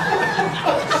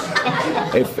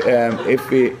 If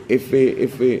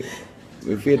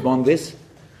we had won this,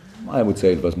 I would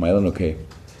say it was more than okay.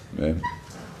 Yeah.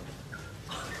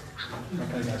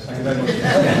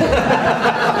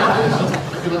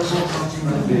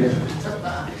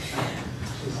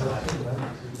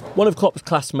 One of Klopp's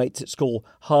classmates at school,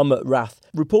 Harmut Rath,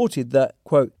 reported that,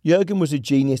 quote, Jurgen was a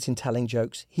genius in telling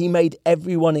jokes. He made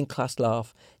everyone in class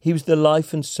laugh. He was the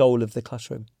life and soul of the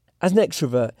classroom. As an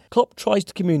extrovert, Klopp tries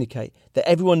to communicate that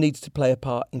everyone needs to play a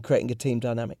part in creating a team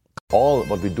dynamic. All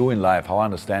what we do in life, how I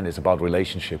understand, is about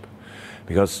relationship.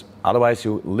 Because otherwise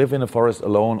you live in a forest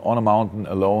alone, on a mountain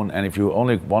alone, and if you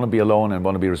only want to be alone and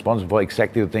want to be responsible for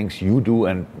exactly the things you do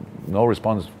and no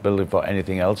responsibility for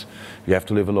anything else, you have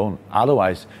to live alone.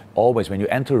 Otherwise, always when you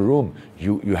enter a room,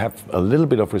 you have a little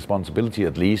bit of responsibility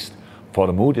at least for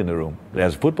the mood in the room.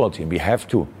 As a football team, we have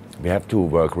to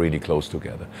work really close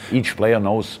together. Each player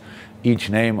knows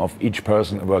each name of each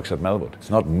person who works at Melwood.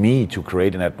 It's not me to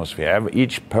create an atmosphere.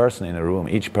 Each person in a room,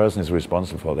 each person is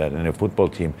responsible for that. And in a football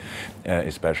team,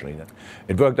 especially.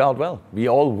 It worked out well. We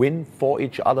all win for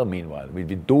each other meanwhile. We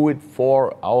do it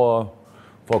for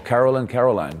Carol and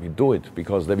Caroline. We do it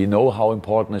because we know how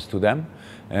important it is to them.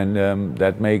 And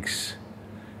that makes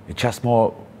it just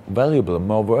more valuable,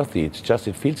 more worthy. It's just,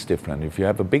 it feels different. If you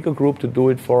have a bigger group to do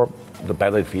it for, the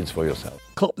better it feels for yourself.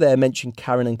 Klopp there mentioned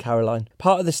Karen and Caroline,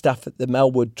 part of the staff at the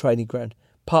Melwood training ground,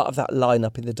 part of that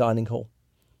lineup in the dining hall.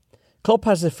 Klopp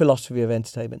has a philosophy of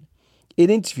entertainment. In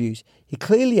interviews, he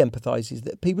clearly empathises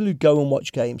that people who go and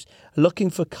watch games are looking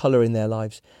for colour in their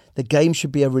lives. The game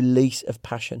should be a release of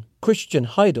passion. Christian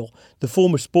Heidel, the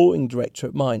former sporting director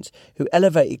at Mainz, who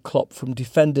elevated Klopp from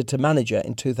defender to manager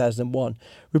in 2001,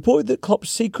 reported that Klopp's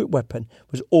secret weapon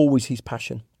was always his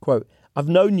passion. Quote, "I've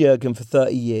known Jurgen for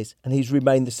 30 years and he's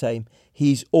remained the same.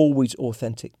 He's always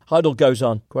authentic." Heidel goes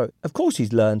on, quote, "Of course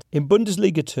he's learned. In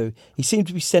Bundesliga 2, he seemed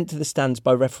to be sent to the stands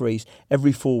by referees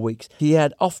every 4 weeks. He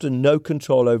had often no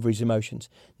control over his emotions.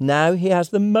 Now he has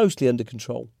them mostly under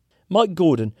control." Mike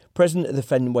Gordon, president of the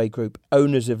Fenway Group,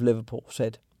 owners of Liverpool,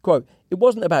 said, quote, "It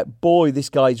wasn't about, boy, this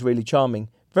guy's really charming.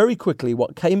 Very quickly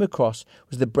what came across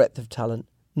was the breadth of talent.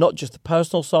 Not just the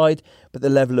personal side, but the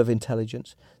level of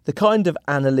intelligence. The kind of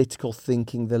analytical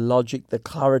thinking, the logic, the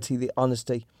clarity, the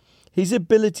honesty. His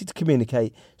ability to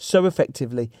communicate so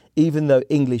effectively, even though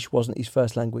English wasn't his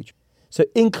first language. So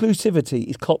inclusivity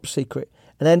is Klopp's secret,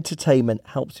 and entertainment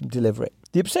helps him deliver it.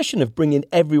 The obsession of bringing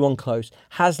everyone close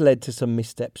has led to some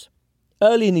missteps.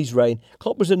 Early in his reign,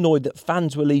 Klopp was annoyed that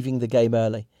fans were leaving the game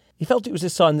early. He felt it was a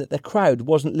sign that the crowd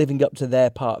wasn't living up to their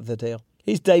part of the deal.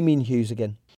 Here's Damien Hughes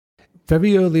again.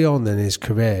 Very early on in his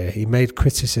career, he made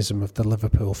criticism of the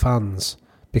Liverpool fans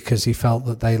because he felt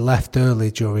that they left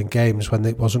early during games when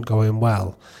it wasn't going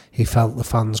well. He felt the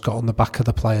fans got on the back of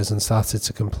the players and started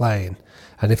to complain.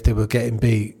 And if they were getting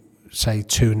beat, say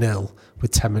 2-0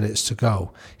 with 10 minutes to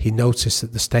go, he noticed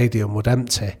that the stadium would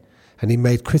empty. And he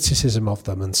made criticism of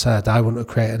them and said, I want to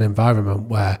create an environment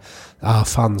where our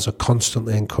fans are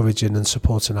constantly encouraging and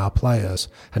supporting our players.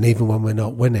 And even when we're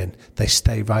not winning, they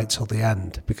stay right till the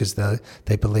end because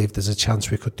they believe there's a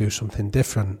chance we could do something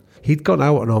different. He'd gone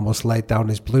out and almost laid down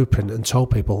his blueprint and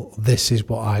told people, this is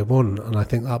what I want. And I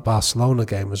think that Barcelona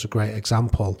game was a great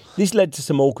example. This led to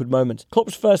some awkward moments.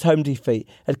 Klopp's first home defeat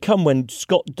had come when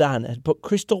Scott Dann had put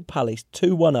Crystal Palace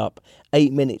 2-1 up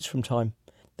 8 minutes from time.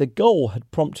 The goal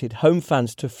had prompted home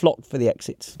fans to flock for the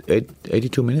exits.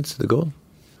 82 minutes, the goal.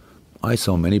 I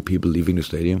saw many people leaving the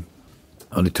stadium.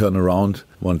 Only turn around,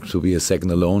 want to be a second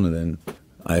alone, and then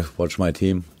I watched my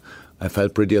team. I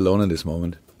felt pretty alone in this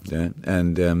moment. Yeah?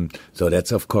 And so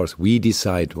that's, of course, we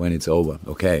decide when it's over.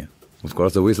 Okay, of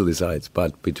course the whistle decides,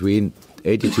 but between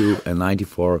 82 and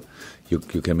 94, you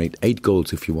can make 8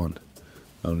 goals if you want.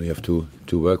 Only have to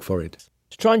work for it.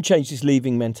 To try and change this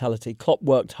leaving mentality, Klopp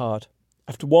worked hard.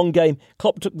 After one game,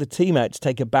 Klopp took the team out to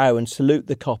take a bow and salute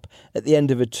the Kop at the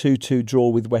end of a 2-2 draw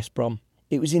with West Brom.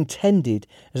 It was intended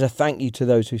as a thank you to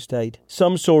those who stayed.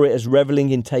 Some saw it as revelling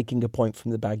in taking a point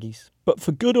from the Baggies. But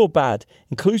for good or bad,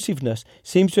 inclusiveness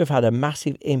seems to have had a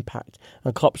massive impact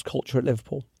on Klopp's culture at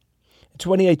Liverpool. In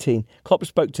 2018, Klopp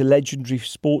spoke to legendary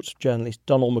sports journalist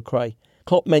Donald McRae.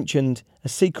 Klopp mentioned a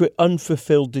secret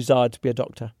unfulfilled desire to be a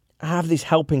doctor. I have this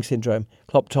helping syndrome,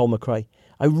 Klopp told McRae.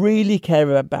 I really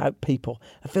care about people.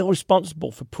 I feel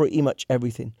responsible for pretty much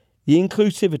everything. The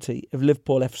inclusivity of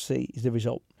Liverpool FC is the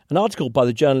result. An article by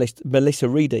the journalist Melissa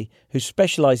Reedy, who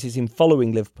specialises in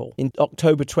following Liverpool, in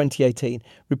October 2018,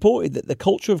 reported that the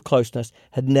culture of closeness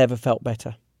had never felt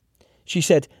better. She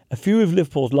said a few of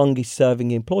Liverpool's longest-serving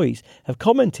employees have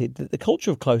commented that the culture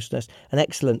of closeness and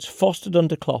excellence fostered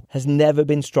under Klopp has never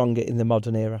been stronger in the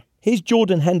modern era. Here's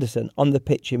Jordan Henderson on the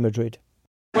pitch in Madrid.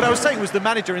 What I was saying was the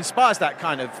manager inspires that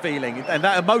kind of feeling and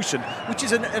that emotion, which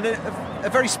is a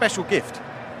very special gift.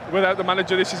 Without the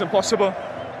manager, this is impossible.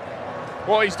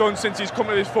 What he's done since he's come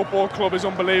to this football club is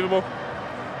unbelievable.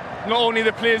 Not only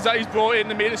the players that he's brought in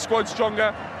to make the squad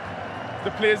stronger,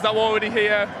 the players that were already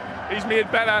here, he's made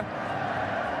better.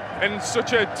 And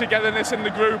such a togetherness in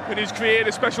the group, and he's created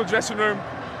a special dressing room.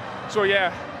 So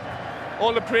yeah,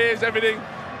 all the praise, everything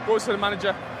goes to the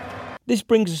manager. This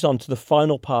brings us on to the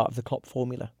final part of the Klopp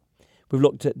formula. We've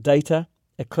looked at data,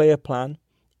 a clear plan,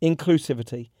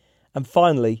 inclusivity, and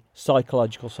finally,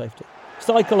 psychological safety.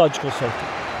 Psychological safety.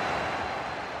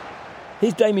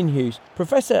 Here's Damien Hughes,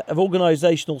 Professor of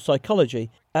Organisational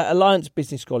Psychology at Alliance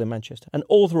Business School in Manchester and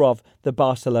author of The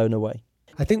Barcelona Way.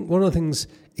 I think one of the things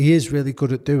he is really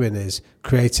good at doing is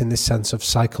creating this sense of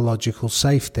psychological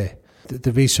safety.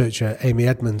 The researcher Amy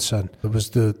Edmondson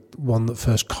was the one that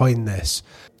first coined this.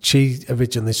 She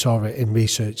originally saw it in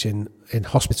research in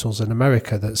hospitals in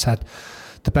America that said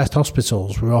the best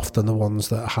hospitals were often the ones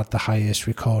that had the highest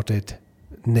recorded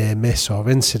near-miss or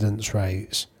incidence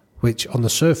rates, which on the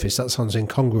surface that sounds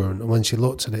incongruent. And when she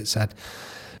looked at it, said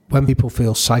when people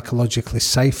feel psychologically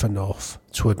safe enough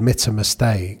to admit a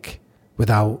mistake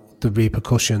without the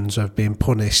repercussions of being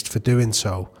punished for doing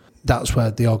so, that's where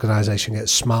the organisation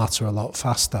gets smarter a lot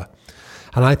faster.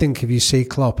 And I think if you see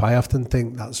Klopp, I often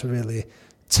think that's a really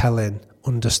telling,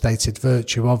 understated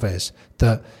virtue of his,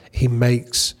 that he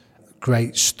makes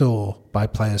great store by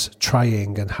players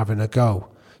trying and having a go.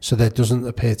 So there doesn't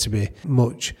appear to be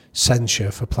much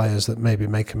censure for players that maybe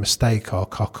make a mistake or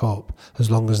cock up, as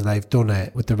long as they've done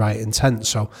it with the right intent.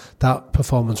 So that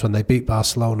performance when they beat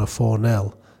Barcelona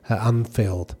 4-0 at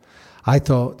Anfield, I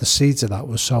thought the seeds of that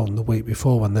were sown the week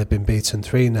before when they'd been beaten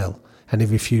 3-0, and he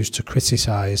refused to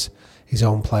criticise his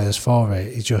own players for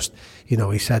it. He just,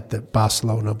 he said that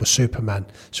Barcelona were supermen,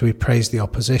 so he praised the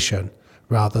opposition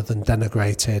rather than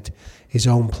denigrated his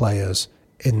own players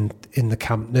in the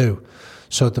Camp Nou.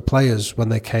 So the players, when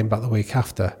they came back the week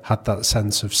after, had that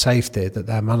sense of safety that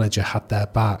their manager had their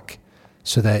back,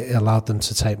 so they allowed them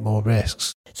to take more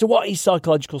risks. So what is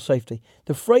psychological safety?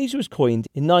 The phrase was coined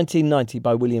in 1990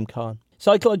 by William Kahn.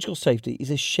 Psychological safety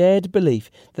is a shared belief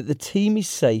that the team is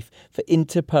safe for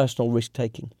interpersonal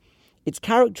risk-taking. It's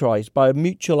characterised by a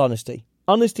mutual honesty.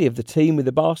 Honesty of the team with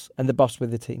the boss and the boss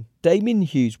with the team. Damien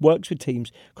Hughes works with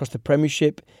teams across the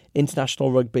Premiership,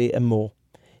 international rugby and more.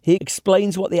 He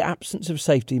explains what the absence of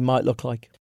safety might look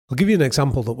like. I'll give you an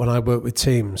example that when I work with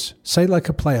teams, say like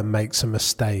a player makes a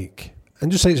mistake,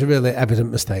 and just say it's a really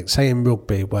evident mistake, say in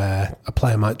rugby where a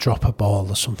player might drop a ball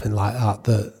or something like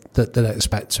that they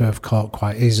expect to have caught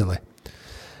quite easily.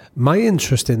 My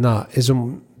interest in that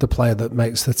isn't the player that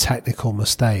makes the technical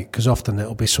mistake, because often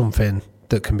it'll be something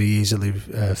that can be easily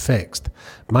fixed.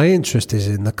 My interest is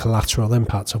in the collateral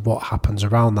impact of what happens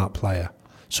around that player.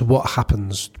 So what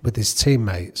happens with his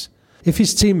teammates? If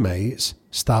his teammates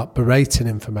start berating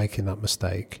him for making that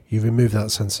mistake, you remove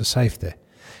that sense of safety.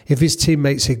 If his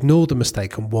teammates ignore the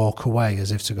mistake and walk away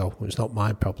as if to go, well, it's not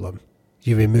my problem,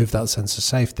 you remove that sense of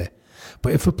safety.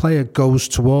 But if a player goes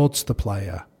towards the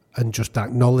player and just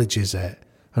acknowledges it,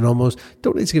 and almost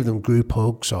don't need to give them group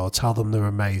hugs or tell them they're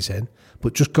amazing,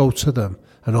 but just go to them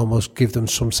and almost give them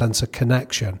some sense of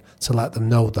connection to let them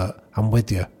know that I'm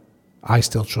with you, I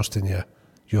still trust in you,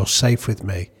 you're safe with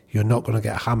me, you're not going to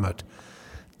get hammered.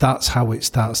 That's how it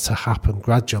starts to happen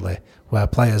gradually, where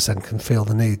players then can feel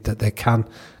the need that they can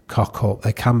cock up,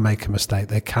 they can make a mistake,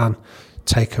 they can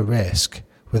take a risk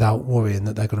without worrying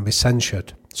that they're going to be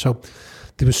censured. So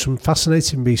there was some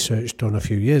fascinating research done a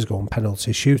few years ago on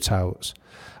penalty shootouts,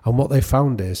 and what they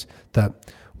found is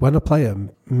that when a player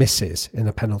misses in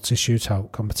a penalty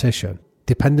shootout competition,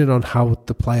 depending on how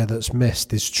the player that's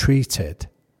missed is treated,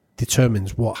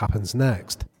 determines what happens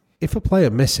next. If a player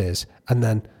misses and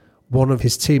then one of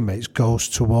his teammates goes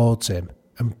towards him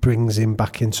and brings him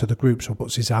back into the group, so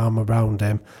puts his arm around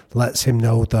him, lets him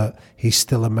know that he's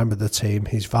still a member of the team,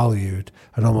 he's valued,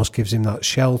 and almost gives him that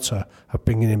shelter of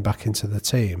bringing him back into the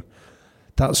team,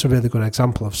 that's a really good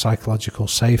example of psychological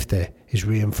safety is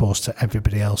reinforced to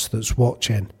everybody else that's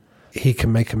watching. He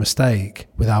can make a mistake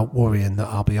without worrying that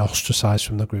I'll be ostracised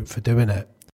from the group for doing it.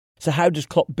 So how does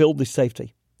Klopp build this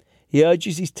safety? He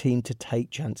urges his team to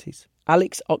take chances.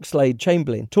 Alex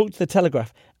Oxlade-Chamberlain talked to The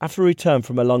Telegraph after a return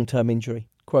from a long-term injury.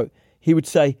 Quote, he would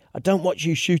say, I don't watch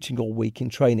you shooting all week in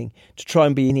training to try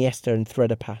and be Iniesta and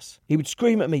thread a pass. He would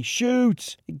scream at me,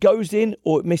 shoot! It goes in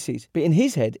or it misses. But in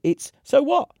his head, it's, so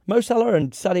what? Mo Salah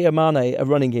and Sadio Mane are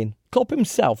running in. Klopp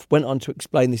himself went on to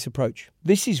explain this approach.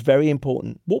 This is very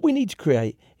important. What we need to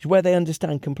create is where they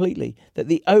understand completely that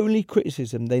the only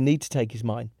criticism they need to take is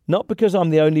mine. Not because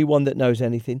I'm the only one that knows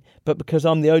anything, but because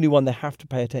I'm the only one they have to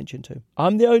pay attention to.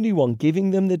 I'm the only one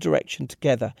giving them the direction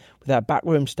together with our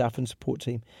backroom staff and support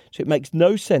team. So it makes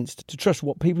no sense to trust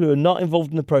what people who are not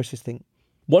involved in the process think.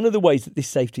 One of the ways that this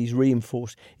safety is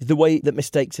reinforced is the way that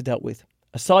mistakes are dealt with.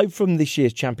 Aside from this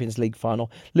year's Champions League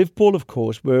final, Liverpool, of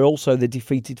course, were also the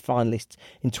defeated finalists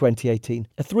in 2018.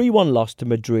 A 3-1 loss to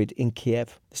Madrid in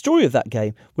Kiev. The story of that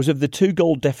game was of the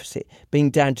 2-goal deficit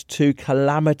being down to 2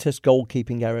 calamitous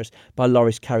goalkeeping errors by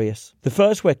Loris Karius. The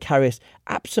first where Karius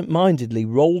absent-mindedly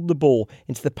rolled the ball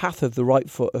into the path of the right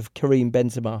foot of Karim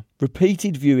Benzema.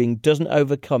 Repeated viewing doesn't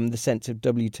overcome the sense of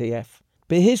WTF.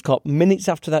 But here's Klopp minutes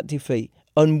after that defeat,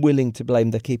 unwilling to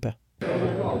blame the keeper.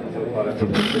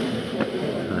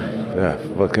 Yeah,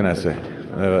 what can I say?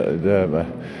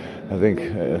 I think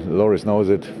Loris knows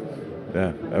it.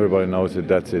 Yeah, everybody knows it.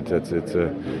 That's it.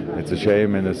 It's a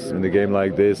shame in a game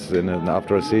like this, and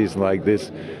after a season like this.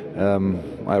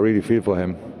 I really feel for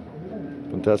him.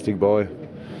 Fantastic boy.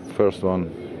 First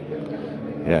one.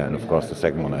 Yeah, and of course the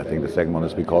second one. I think the second one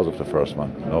is because of the first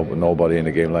one. Nobody in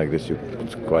a game like this,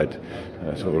 it's quite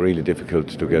so really difficult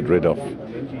to get rid of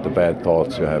the bad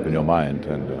thoughts you have in your mind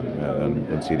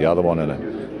and see the other one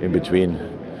in between.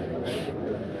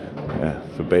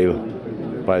 the Bale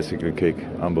bicycle kick,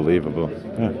 unbelievable.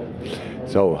 Yeah.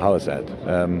 So how is that?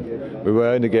 We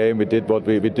were in the game. We did what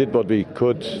we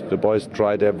could. The boys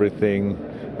tried everything,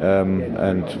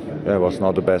 and it was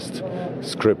not the best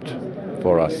script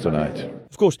for us tonight.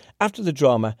 Of course, after the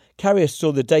drama, Carrier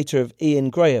saw the data of Ian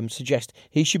Graham suggest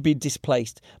he should be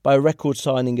displaced by a record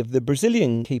signing of the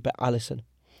Brazilian keeper Alisson,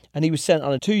 and he was sent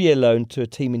on a 2-year loan to a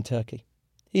team in Turkey.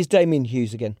 Here's Damien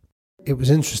Hughes again. It was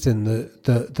interesting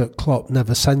that Klopp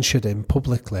never censured him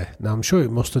publicly. Now, I'm sure he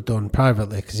must have done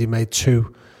privately because he made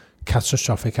 2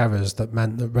 catastrophic errors that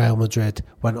meant that Real Madrid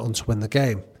went on to win the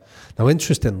game. Now,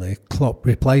 interestingly, Klopp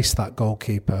replaced that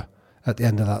goalkeeper at the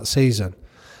end of that season.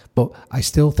 But I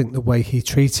still think the way he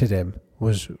treated him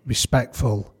was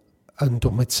respectful and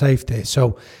done with safety.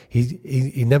 So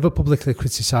he never publicly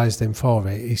criticised him for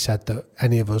it. He said that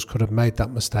any of us could have made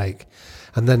that mistake.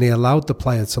 And then he allowed the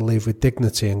player to leave with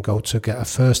dignity and go to get a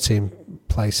first team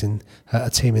place in a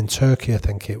team in Turkey, I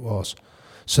think it was.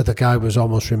 So the guy was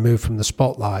almost removed from the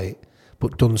spotlight,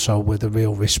 but done so with a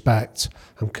real respect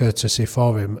and courtesy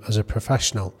for him as a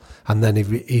professional. And then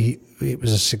it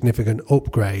was a significant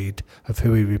upgrade of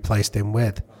who he replaced him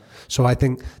with. So I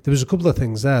think there was a couple of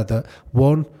things there. That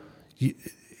one,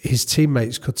 his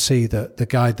teammates could see that the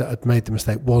guy that had made the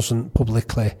mistake wasn't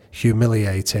publicly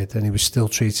humiliated and he was still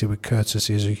treated with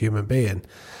courtesy as a human being.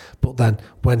 But then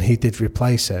when he did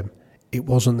replace him, it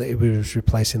wasn't that he was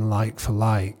replacing like for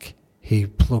like. He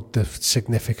plugged the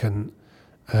significant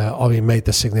or he made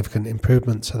the significant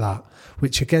improvement to that,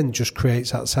 which again just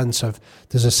creates that sense of,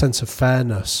 there's a sense of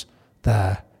fairness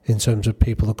there in terms of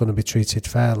people are going to be treated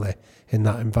fairly in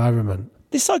that environment.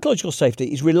 This psychological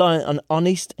safety is reliant on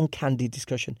honest and candid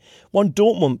discussion. One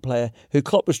Dortmund player who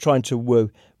Klopp was trying to woo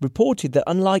reported that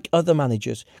unlike other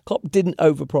managers, Klopp didn't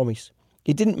overpromise.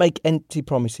 He didn't make empty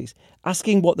promises.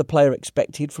 Asking what the player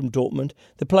expected from Dortmund,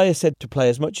 the player said to play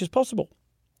as much as possible.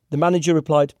 The manager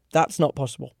replied, "That's not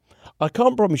possible. I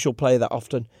can't promise you'll play that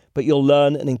often, but you'll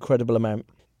learn an incredible amount."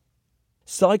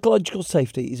 Psychological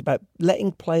safety is about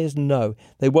letting players know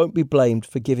they won't be blamed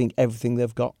for giving everything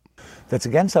they've got. That's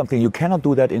again something you cannot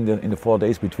do that in the 4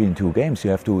 days between 2 games.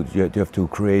 You have to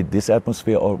create this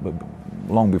atmosphere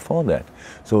long before that,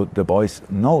 so the boys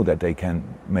know that they can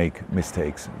make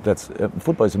mistakes. That's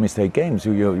football is a mistake game.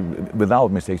 So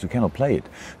without mistakes you cannot play it.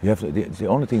 You have the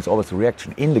only thing is always the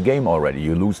reaction in the game already.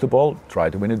 You lose the ball, try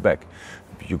to win it back.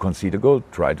 You concede a goal,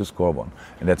 try to score one.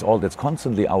 And that's all. That's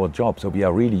constantly our job. So we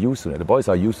are really used to that. The boys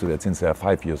are used to that since they are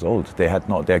 5 years old.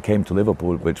 They came to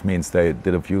Liverpool, which means they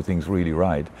did a few things really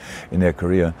right in their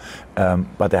career.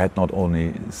 But they had not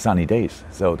only sunny days.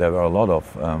 So there were a lot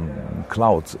of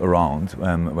clouds around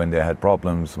when they had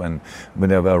problems, when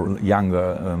they were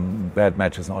younger, bad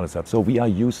matches and all that stuff. So we are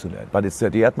used to that. But it's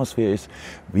the atmosphere is,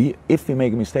 if we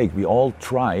make a mistake, we all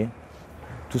try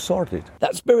to sort it.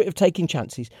 That spirit of taking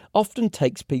chances often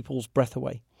takes people's breath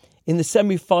away. In the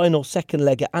semi-final second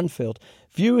leg at Anfield,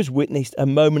 viewers witnessed a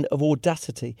moment of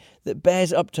audacity that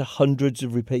bears up to hundreds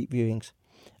of repeat viewings.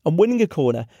 On winning a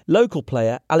corner, local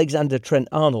player Alexander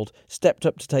Trent-Arnold stepped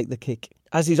up to take the kick.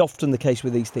 As is often the case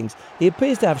with these things, he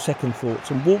appears to have second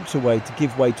thoughts and walks away to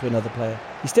give way to another player.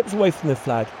 He steps away from the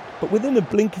flag, but within a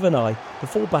blink of an eye, the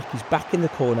fullback is back in the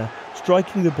corner,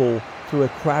 striking the ball through a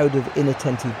crowd of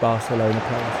inattentive Barcelona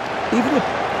players.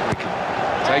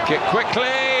 Take it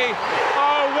quickly.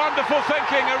 Oh, wonderful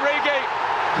thinking, Origi.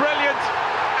 Brilliant,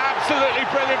 absolutely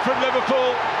brilliant from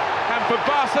Liverpool. And for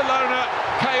Barcelona,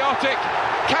 chaotic,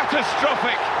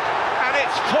 catastrophic. And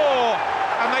it's 4.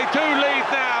 And they do lead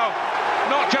now,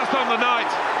 not just on the night,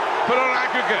 but on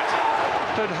aggregate.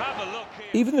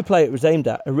 Even the player it was aimed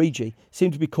at, Origi,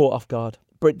 seemed to be caught off guard.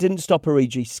 But it didn't stop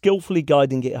Origi skillfully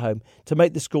guiding it home to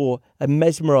make the score a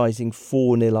mesmerising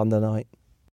 4-0 on the night.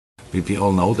 We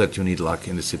all know that you need luck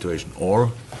in this situation,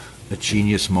 or a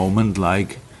genius moment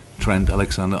like Trent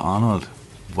Alexander-Arnold.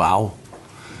 Wow.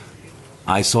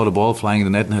 I saw the ball flying in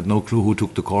the net and had no clue who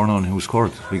took the corner and who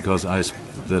scored, because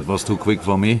that was too quick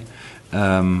for me.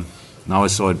 Now I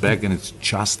saw it back and it's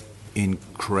just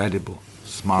incredible.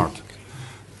 Smart.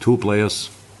 2 players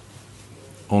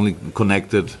only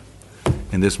connected.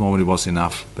 In this moment it was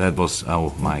enough. That was,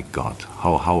 oh my God,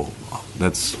 how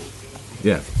that's,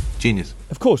 genius.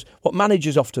 Of course, what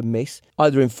managers often miss,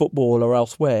 either in football or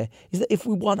elsewhere, is that if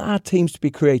we want our teams to be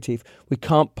creative, we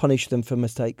can't punish them for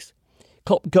mistakes.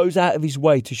 Klopp goes out of his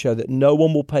way to show that no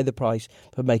one will pay the price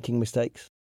for making mistakes.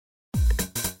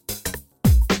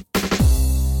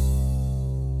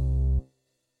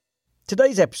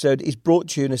 Today's episode is brought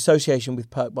to you in association with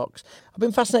Perkbox. I've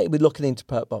been fascinated with looking into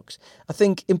Perkbox. I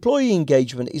think employee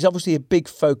engagement is obviously a big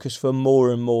focus for more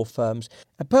and more firms.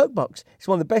 And Perkbox is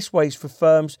one of the best ways for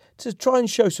firms to try and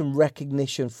show some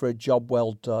recognition for a job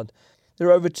well done. There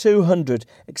are over 200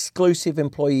 exclusive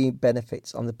employee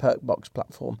benefits on the Perkbox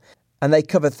platform. And they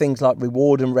cover things like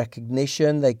reward and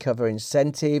recognition, they cover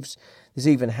incentives, there's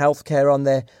even healthcare on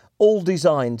there, all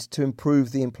designed to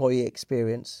improve the employee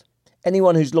experience.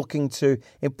 Anyone who's looking to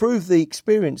improve the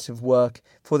experience of work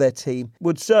for their team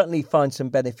would certainly find some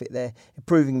benefit there,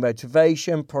 improving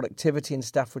motivation, productivity and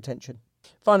staff retention.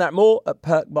 Find out more at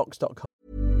perkbox.com.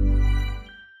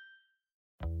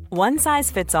 One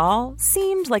size fits all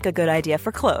seemed like a good idea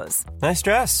for clothes. Nice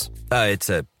dress. It's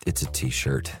a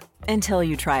t-shirt. Until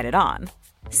you tried it on.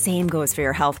 Same goes for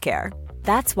your healthcare.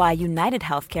 That's why United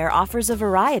Healthcare offers a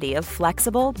variety of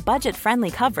flexible, budget-friendly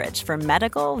coverage for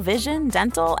medical, vision,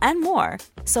 dental, and more.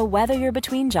 So whether you're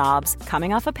between jobs,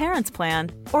 coming off a parent's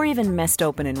plan, or even missed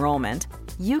open enrollment,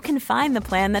 you can find the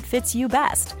plan that fits you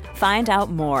best. Find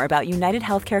out more about United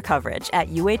Healthcare coverage at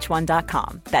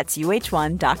uh1.com. That's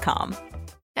uh1.com.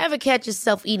 Ever catch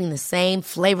yourself eating the same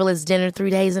flavorless dinner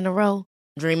 3 days in a row?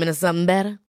 Dreaming of something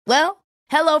better? Well,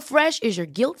 HelloFresh is your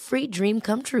guilt-free dream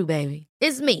come true, baby.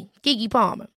 It's me, Keke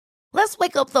Palmer. Let's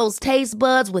wake up those taste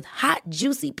buds with hot,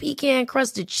 juicy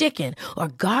pecan-crusted chicken or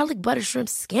garlic butter shrimp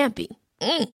scampi.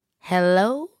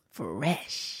 Hello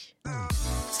Fresh.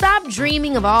 Stop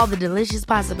dreaming of all the delicious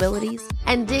possibilities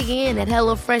and dig in at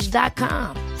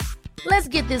HelloFresh.com. Let's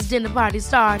get this dinner party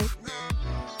started.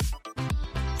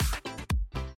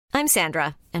 I'm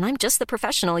Sandra, and I'm just the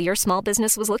professional your small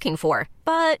business was looking for.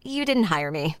 But you didn't hire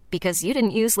me because you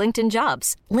didn't use LinkedIn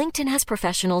Jobs. LinkedIn has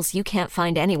professionals you can't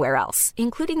find anywhere else,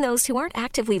 including those who aren't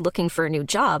actively looking for a new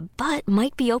job, but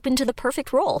might be open to the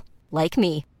perfect role, like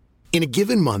me. In a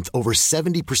given month, over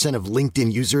 70% of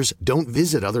LinkedIn users don't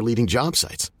visit other leading job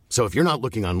sites. So if you're not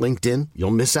looking on LinkedIn,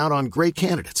 you'll miss out on great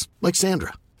candidates, like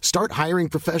Sandra. Start hiring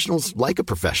professionals like a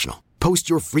professional. Post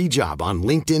your free job on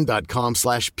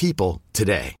linkedin.com/people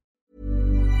today.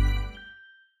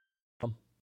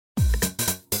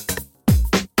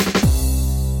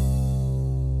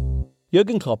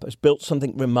 Jurgen Klopp has built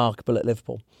something remarkable at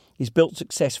Liverpool. He's built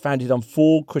success founded on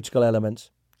 4 critical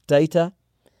elements: data,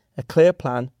 a clear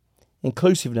plan,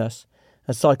 inclusiveness,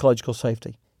 and psychological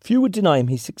safety. Few would deny him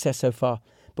his success so far,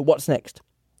 but what's next?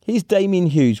 Here's Damien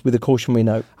Hughes with a cautionary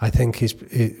note. I think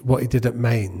what he did at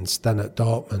Mainz, then at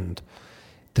Dortmund,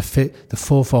 the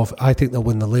 4-4, I think they'll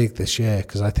win the league this year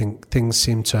because I think things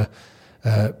seem to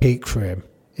peak for him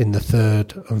in the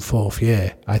 3rd and 4th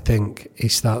year. I think he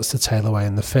starts to tail away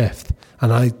in the 5th.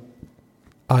 And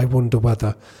I wonder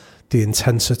whether the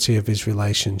intensity of his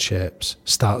relationships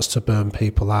starts to burn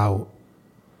people out.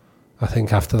 I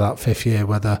think after that 5th year,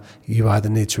 whether you either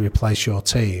need to replace your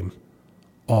team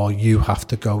or you have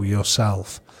to go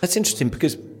yourself. That's interesting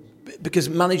because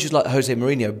managers like Jose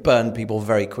Mourinho burn people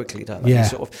very quickly, don't they?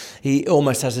 Yeah. He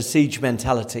almost has a siege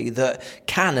mentality that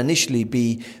can initially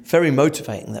be very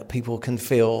motivating, that people can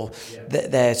feel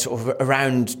that they're sort of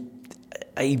around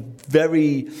a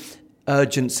very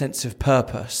urgent sense of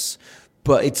purpose,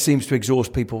 but it seems to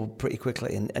exhaust people pretty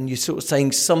quickly. And you're sort of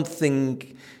saying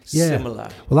something similar.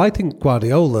 Well, I think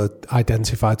Guardiola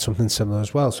identified something similar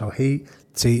as well. So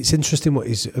it's interesting what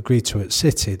he's agreed to at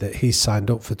City, that he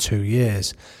signed up for 2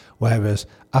 years. Whereas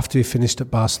after he finished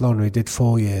at Barcelona, he did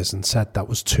 4 years and said that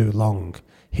was too long.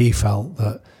 He felt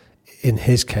that in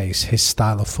his case, his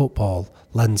style of football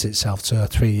lends itself to a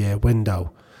 3-year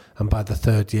window. And by the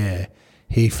 3rd year,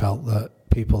 he felt that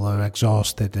people are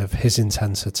exhausted of his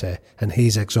intensity and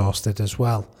he's exhausted as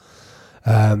well.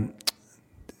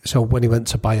 So when he went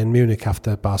to Bayern Munich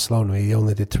after Barcelona, he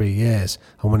only did 3 years.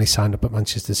 And when he signed up at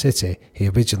Manchester City, he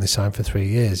originally signed for 3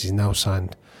 years. He's now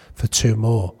signed for 2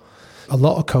 more. A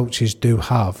lot of coaches do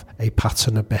have a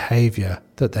pattern of behaviour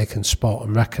that they can spot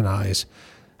and recognise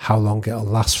how long it'll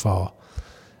last for.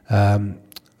 And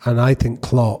I think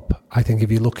Klopp,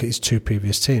 if you look at his 2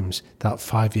 previous teams, that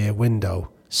 5-year window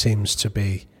seems to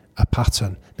be a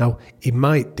pattern. Now, he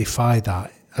might defy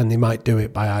that, and he might do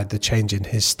it by either changing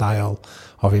his style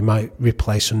or he might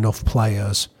replace enough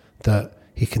players that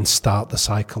he can start the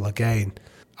cycle again.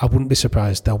 I wouldn't be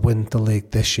surprised they'll win the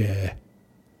league this year,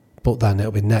 but then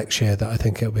it'll be next year that I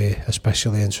think it'll be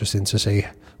especially interesting to see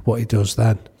what he does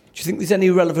then. Do you think there's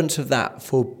any relevance of that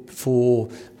for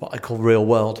what I call real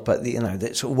world, but the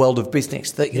sort of world of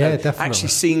business, that definitely. Actually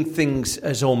seeing things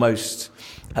as almost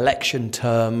election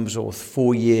terms or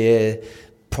 4-year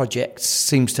projects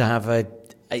seems to have a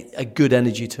a good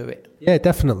energy to it. Yeah,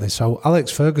 definitely. So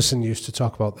Alex Ferguson used to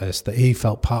talk about this, that he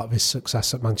felt part of his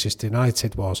success at Manchester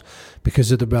United was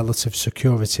because of the relative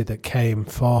security that came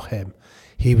for him.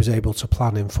 He was able to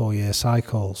plan in 4-year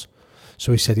cycles.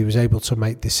 So he said he was able to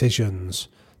make decisions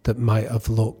that might have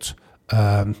looked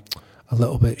a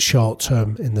little bit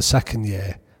short-term in the second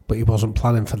year, but he wasn't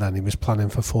planning for then, he was planning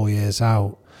for 4 years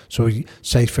out. So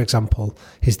say, for example,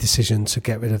 his decision to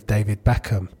get rid of David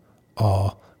Beckham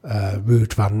or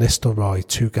Ruud van Nistelrooy,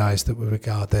 two guys that were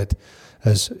regarded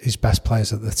as his best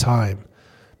players at the time.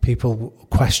 People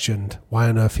questioned, why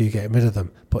on earth are you getting rid of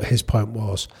them? But his point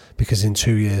was, because in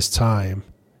 2 years' time,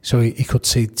 so he could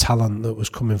see talent that was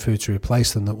coming through to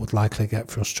replace them that would likely get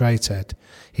frustrated.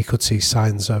 He could see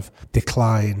signs of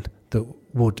decline that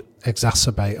would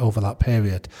exacerbate over that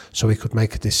period. So he could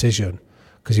make a decision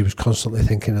because he was constantly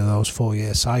thinking of those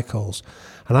 4-year cycles.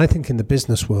 And I think in the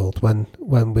business world, when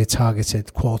we're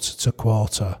targeted quarter to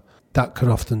quarter, that can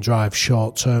often drive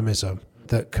short-termism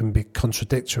that can be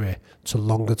contradictory to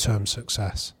longer-term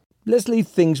success. Let's leave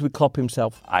things with Klopp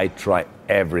himself. I try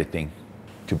everything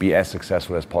to be as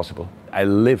successful as possible. I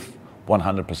live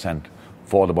 100%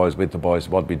 for the boys, with the boys,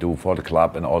 what we do for the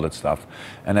club and all that stuff.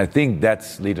 And I think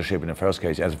that's leadership in the first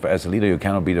case. As a leader, you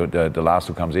cannot be the last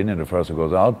who comes in and the first who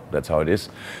goes out. That's how it is.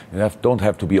 You don't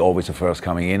have to be always the first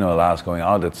coming in or the last going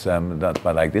out. That's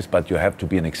like this, but you have to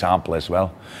be an example as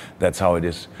well. That's how it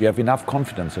is. You have enough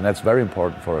confidence, and that's very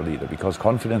important for a leader, because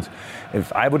confidence,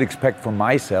 if I would expect from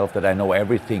myself that I know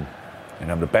everything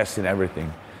and I'm the best in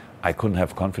everything, I couldn't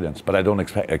have confidence, but I don't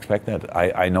expect that.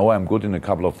 I know I'm good in a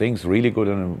couple of things, really good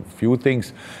in a few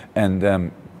things,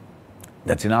 and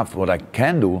that's enough. What I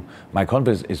can do, my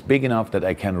confidence is big enough that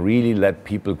I can really let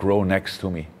people grow next to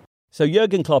me. So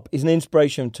Jurgen Klopp is an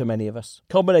inspiration to many of us.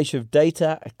 A combination of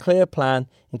data, a clear plan,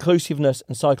 inclusiveness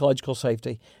and psychological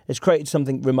safety has created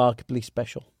something remarkably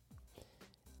special.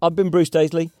 I've been Bruce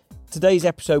Daisley. Today's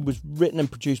episode was written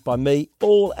and produced by me.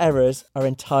 All errors are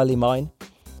entirely mine.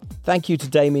 Thank you to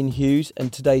Damien Hughes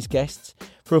and today's guests.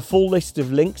 For a full list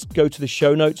of links, go to the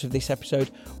show notes of this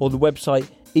episode or the website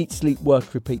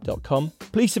eatsleepworkrepeat.com.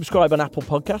 Please subscribe on Apple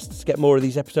Podcasts to get more of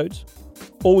these episodes.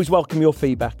 Always welcome your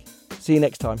feedback. See you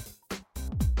next time.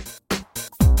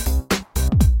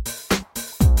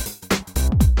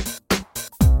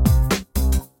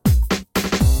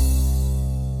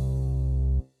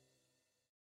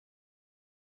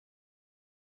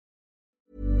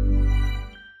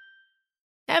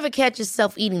 Ever catch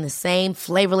yourself eating the same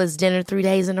flavorless dinner 3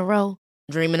 days in a row?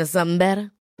 Dreaming of something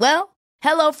better? Well,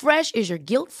 HelloFresh is your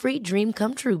guilt-free dream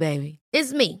come true, baby.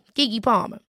 It's me, Keke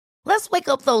Palmer. Let's wake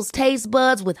up those taste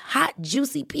buds with hot,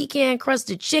 juicy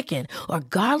pecan-crusted chicken or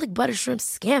garlic butter shrimp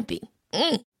scampi.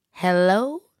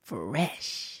 Hello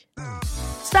Fresh.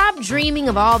 Stop dreaming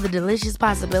of all the delicious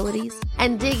possibilities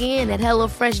and dig in at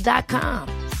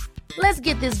HelloFresh.com. Let's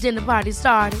get this dinner party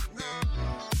started.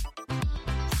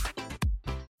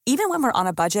 Even when we're on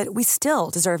a budget, we still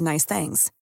deserve nice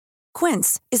things.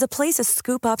 Quince is a place to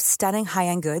scoop up stunning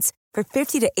high-end goods for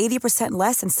 50 to 80%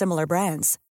 less than similar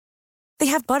brands. They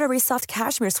have buttery soft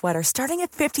cashmere sweaters starting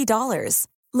at $50,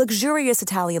 luxurious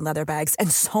Italian leather bags,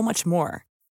 and so much more.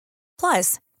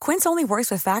 Plus, Quince only works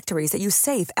with factories that use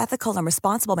safe, ethical, and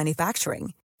responsible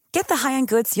manufacturing. Get the high-end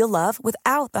goods you'll love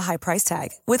without the high price tag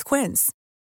with Quince.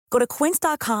 Go to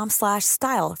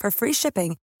quince.com/style for free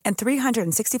shipping and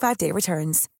 365-day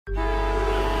returns.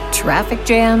 Traffic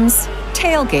jams,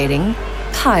 tailgating,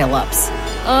 pile-ups.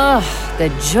 Ugh, the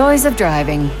joys of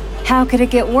driving. How could it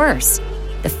get worse?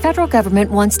 The federal government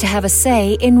wants to have a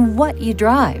say in what you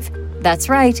drive. That's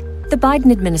right. The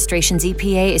Biden administration's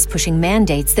EPA is pushing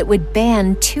mandates that would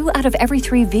ban 2 out of every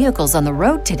 3 vehicles on the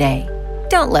road today.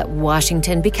 Don't let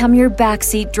Washington become your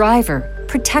backseat driver.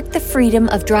 Protect the freedom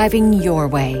of driving your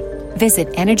way. Visit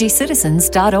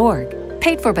EnergyCitizens.org.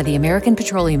 Paid for by the American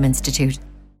Petroleum Institute.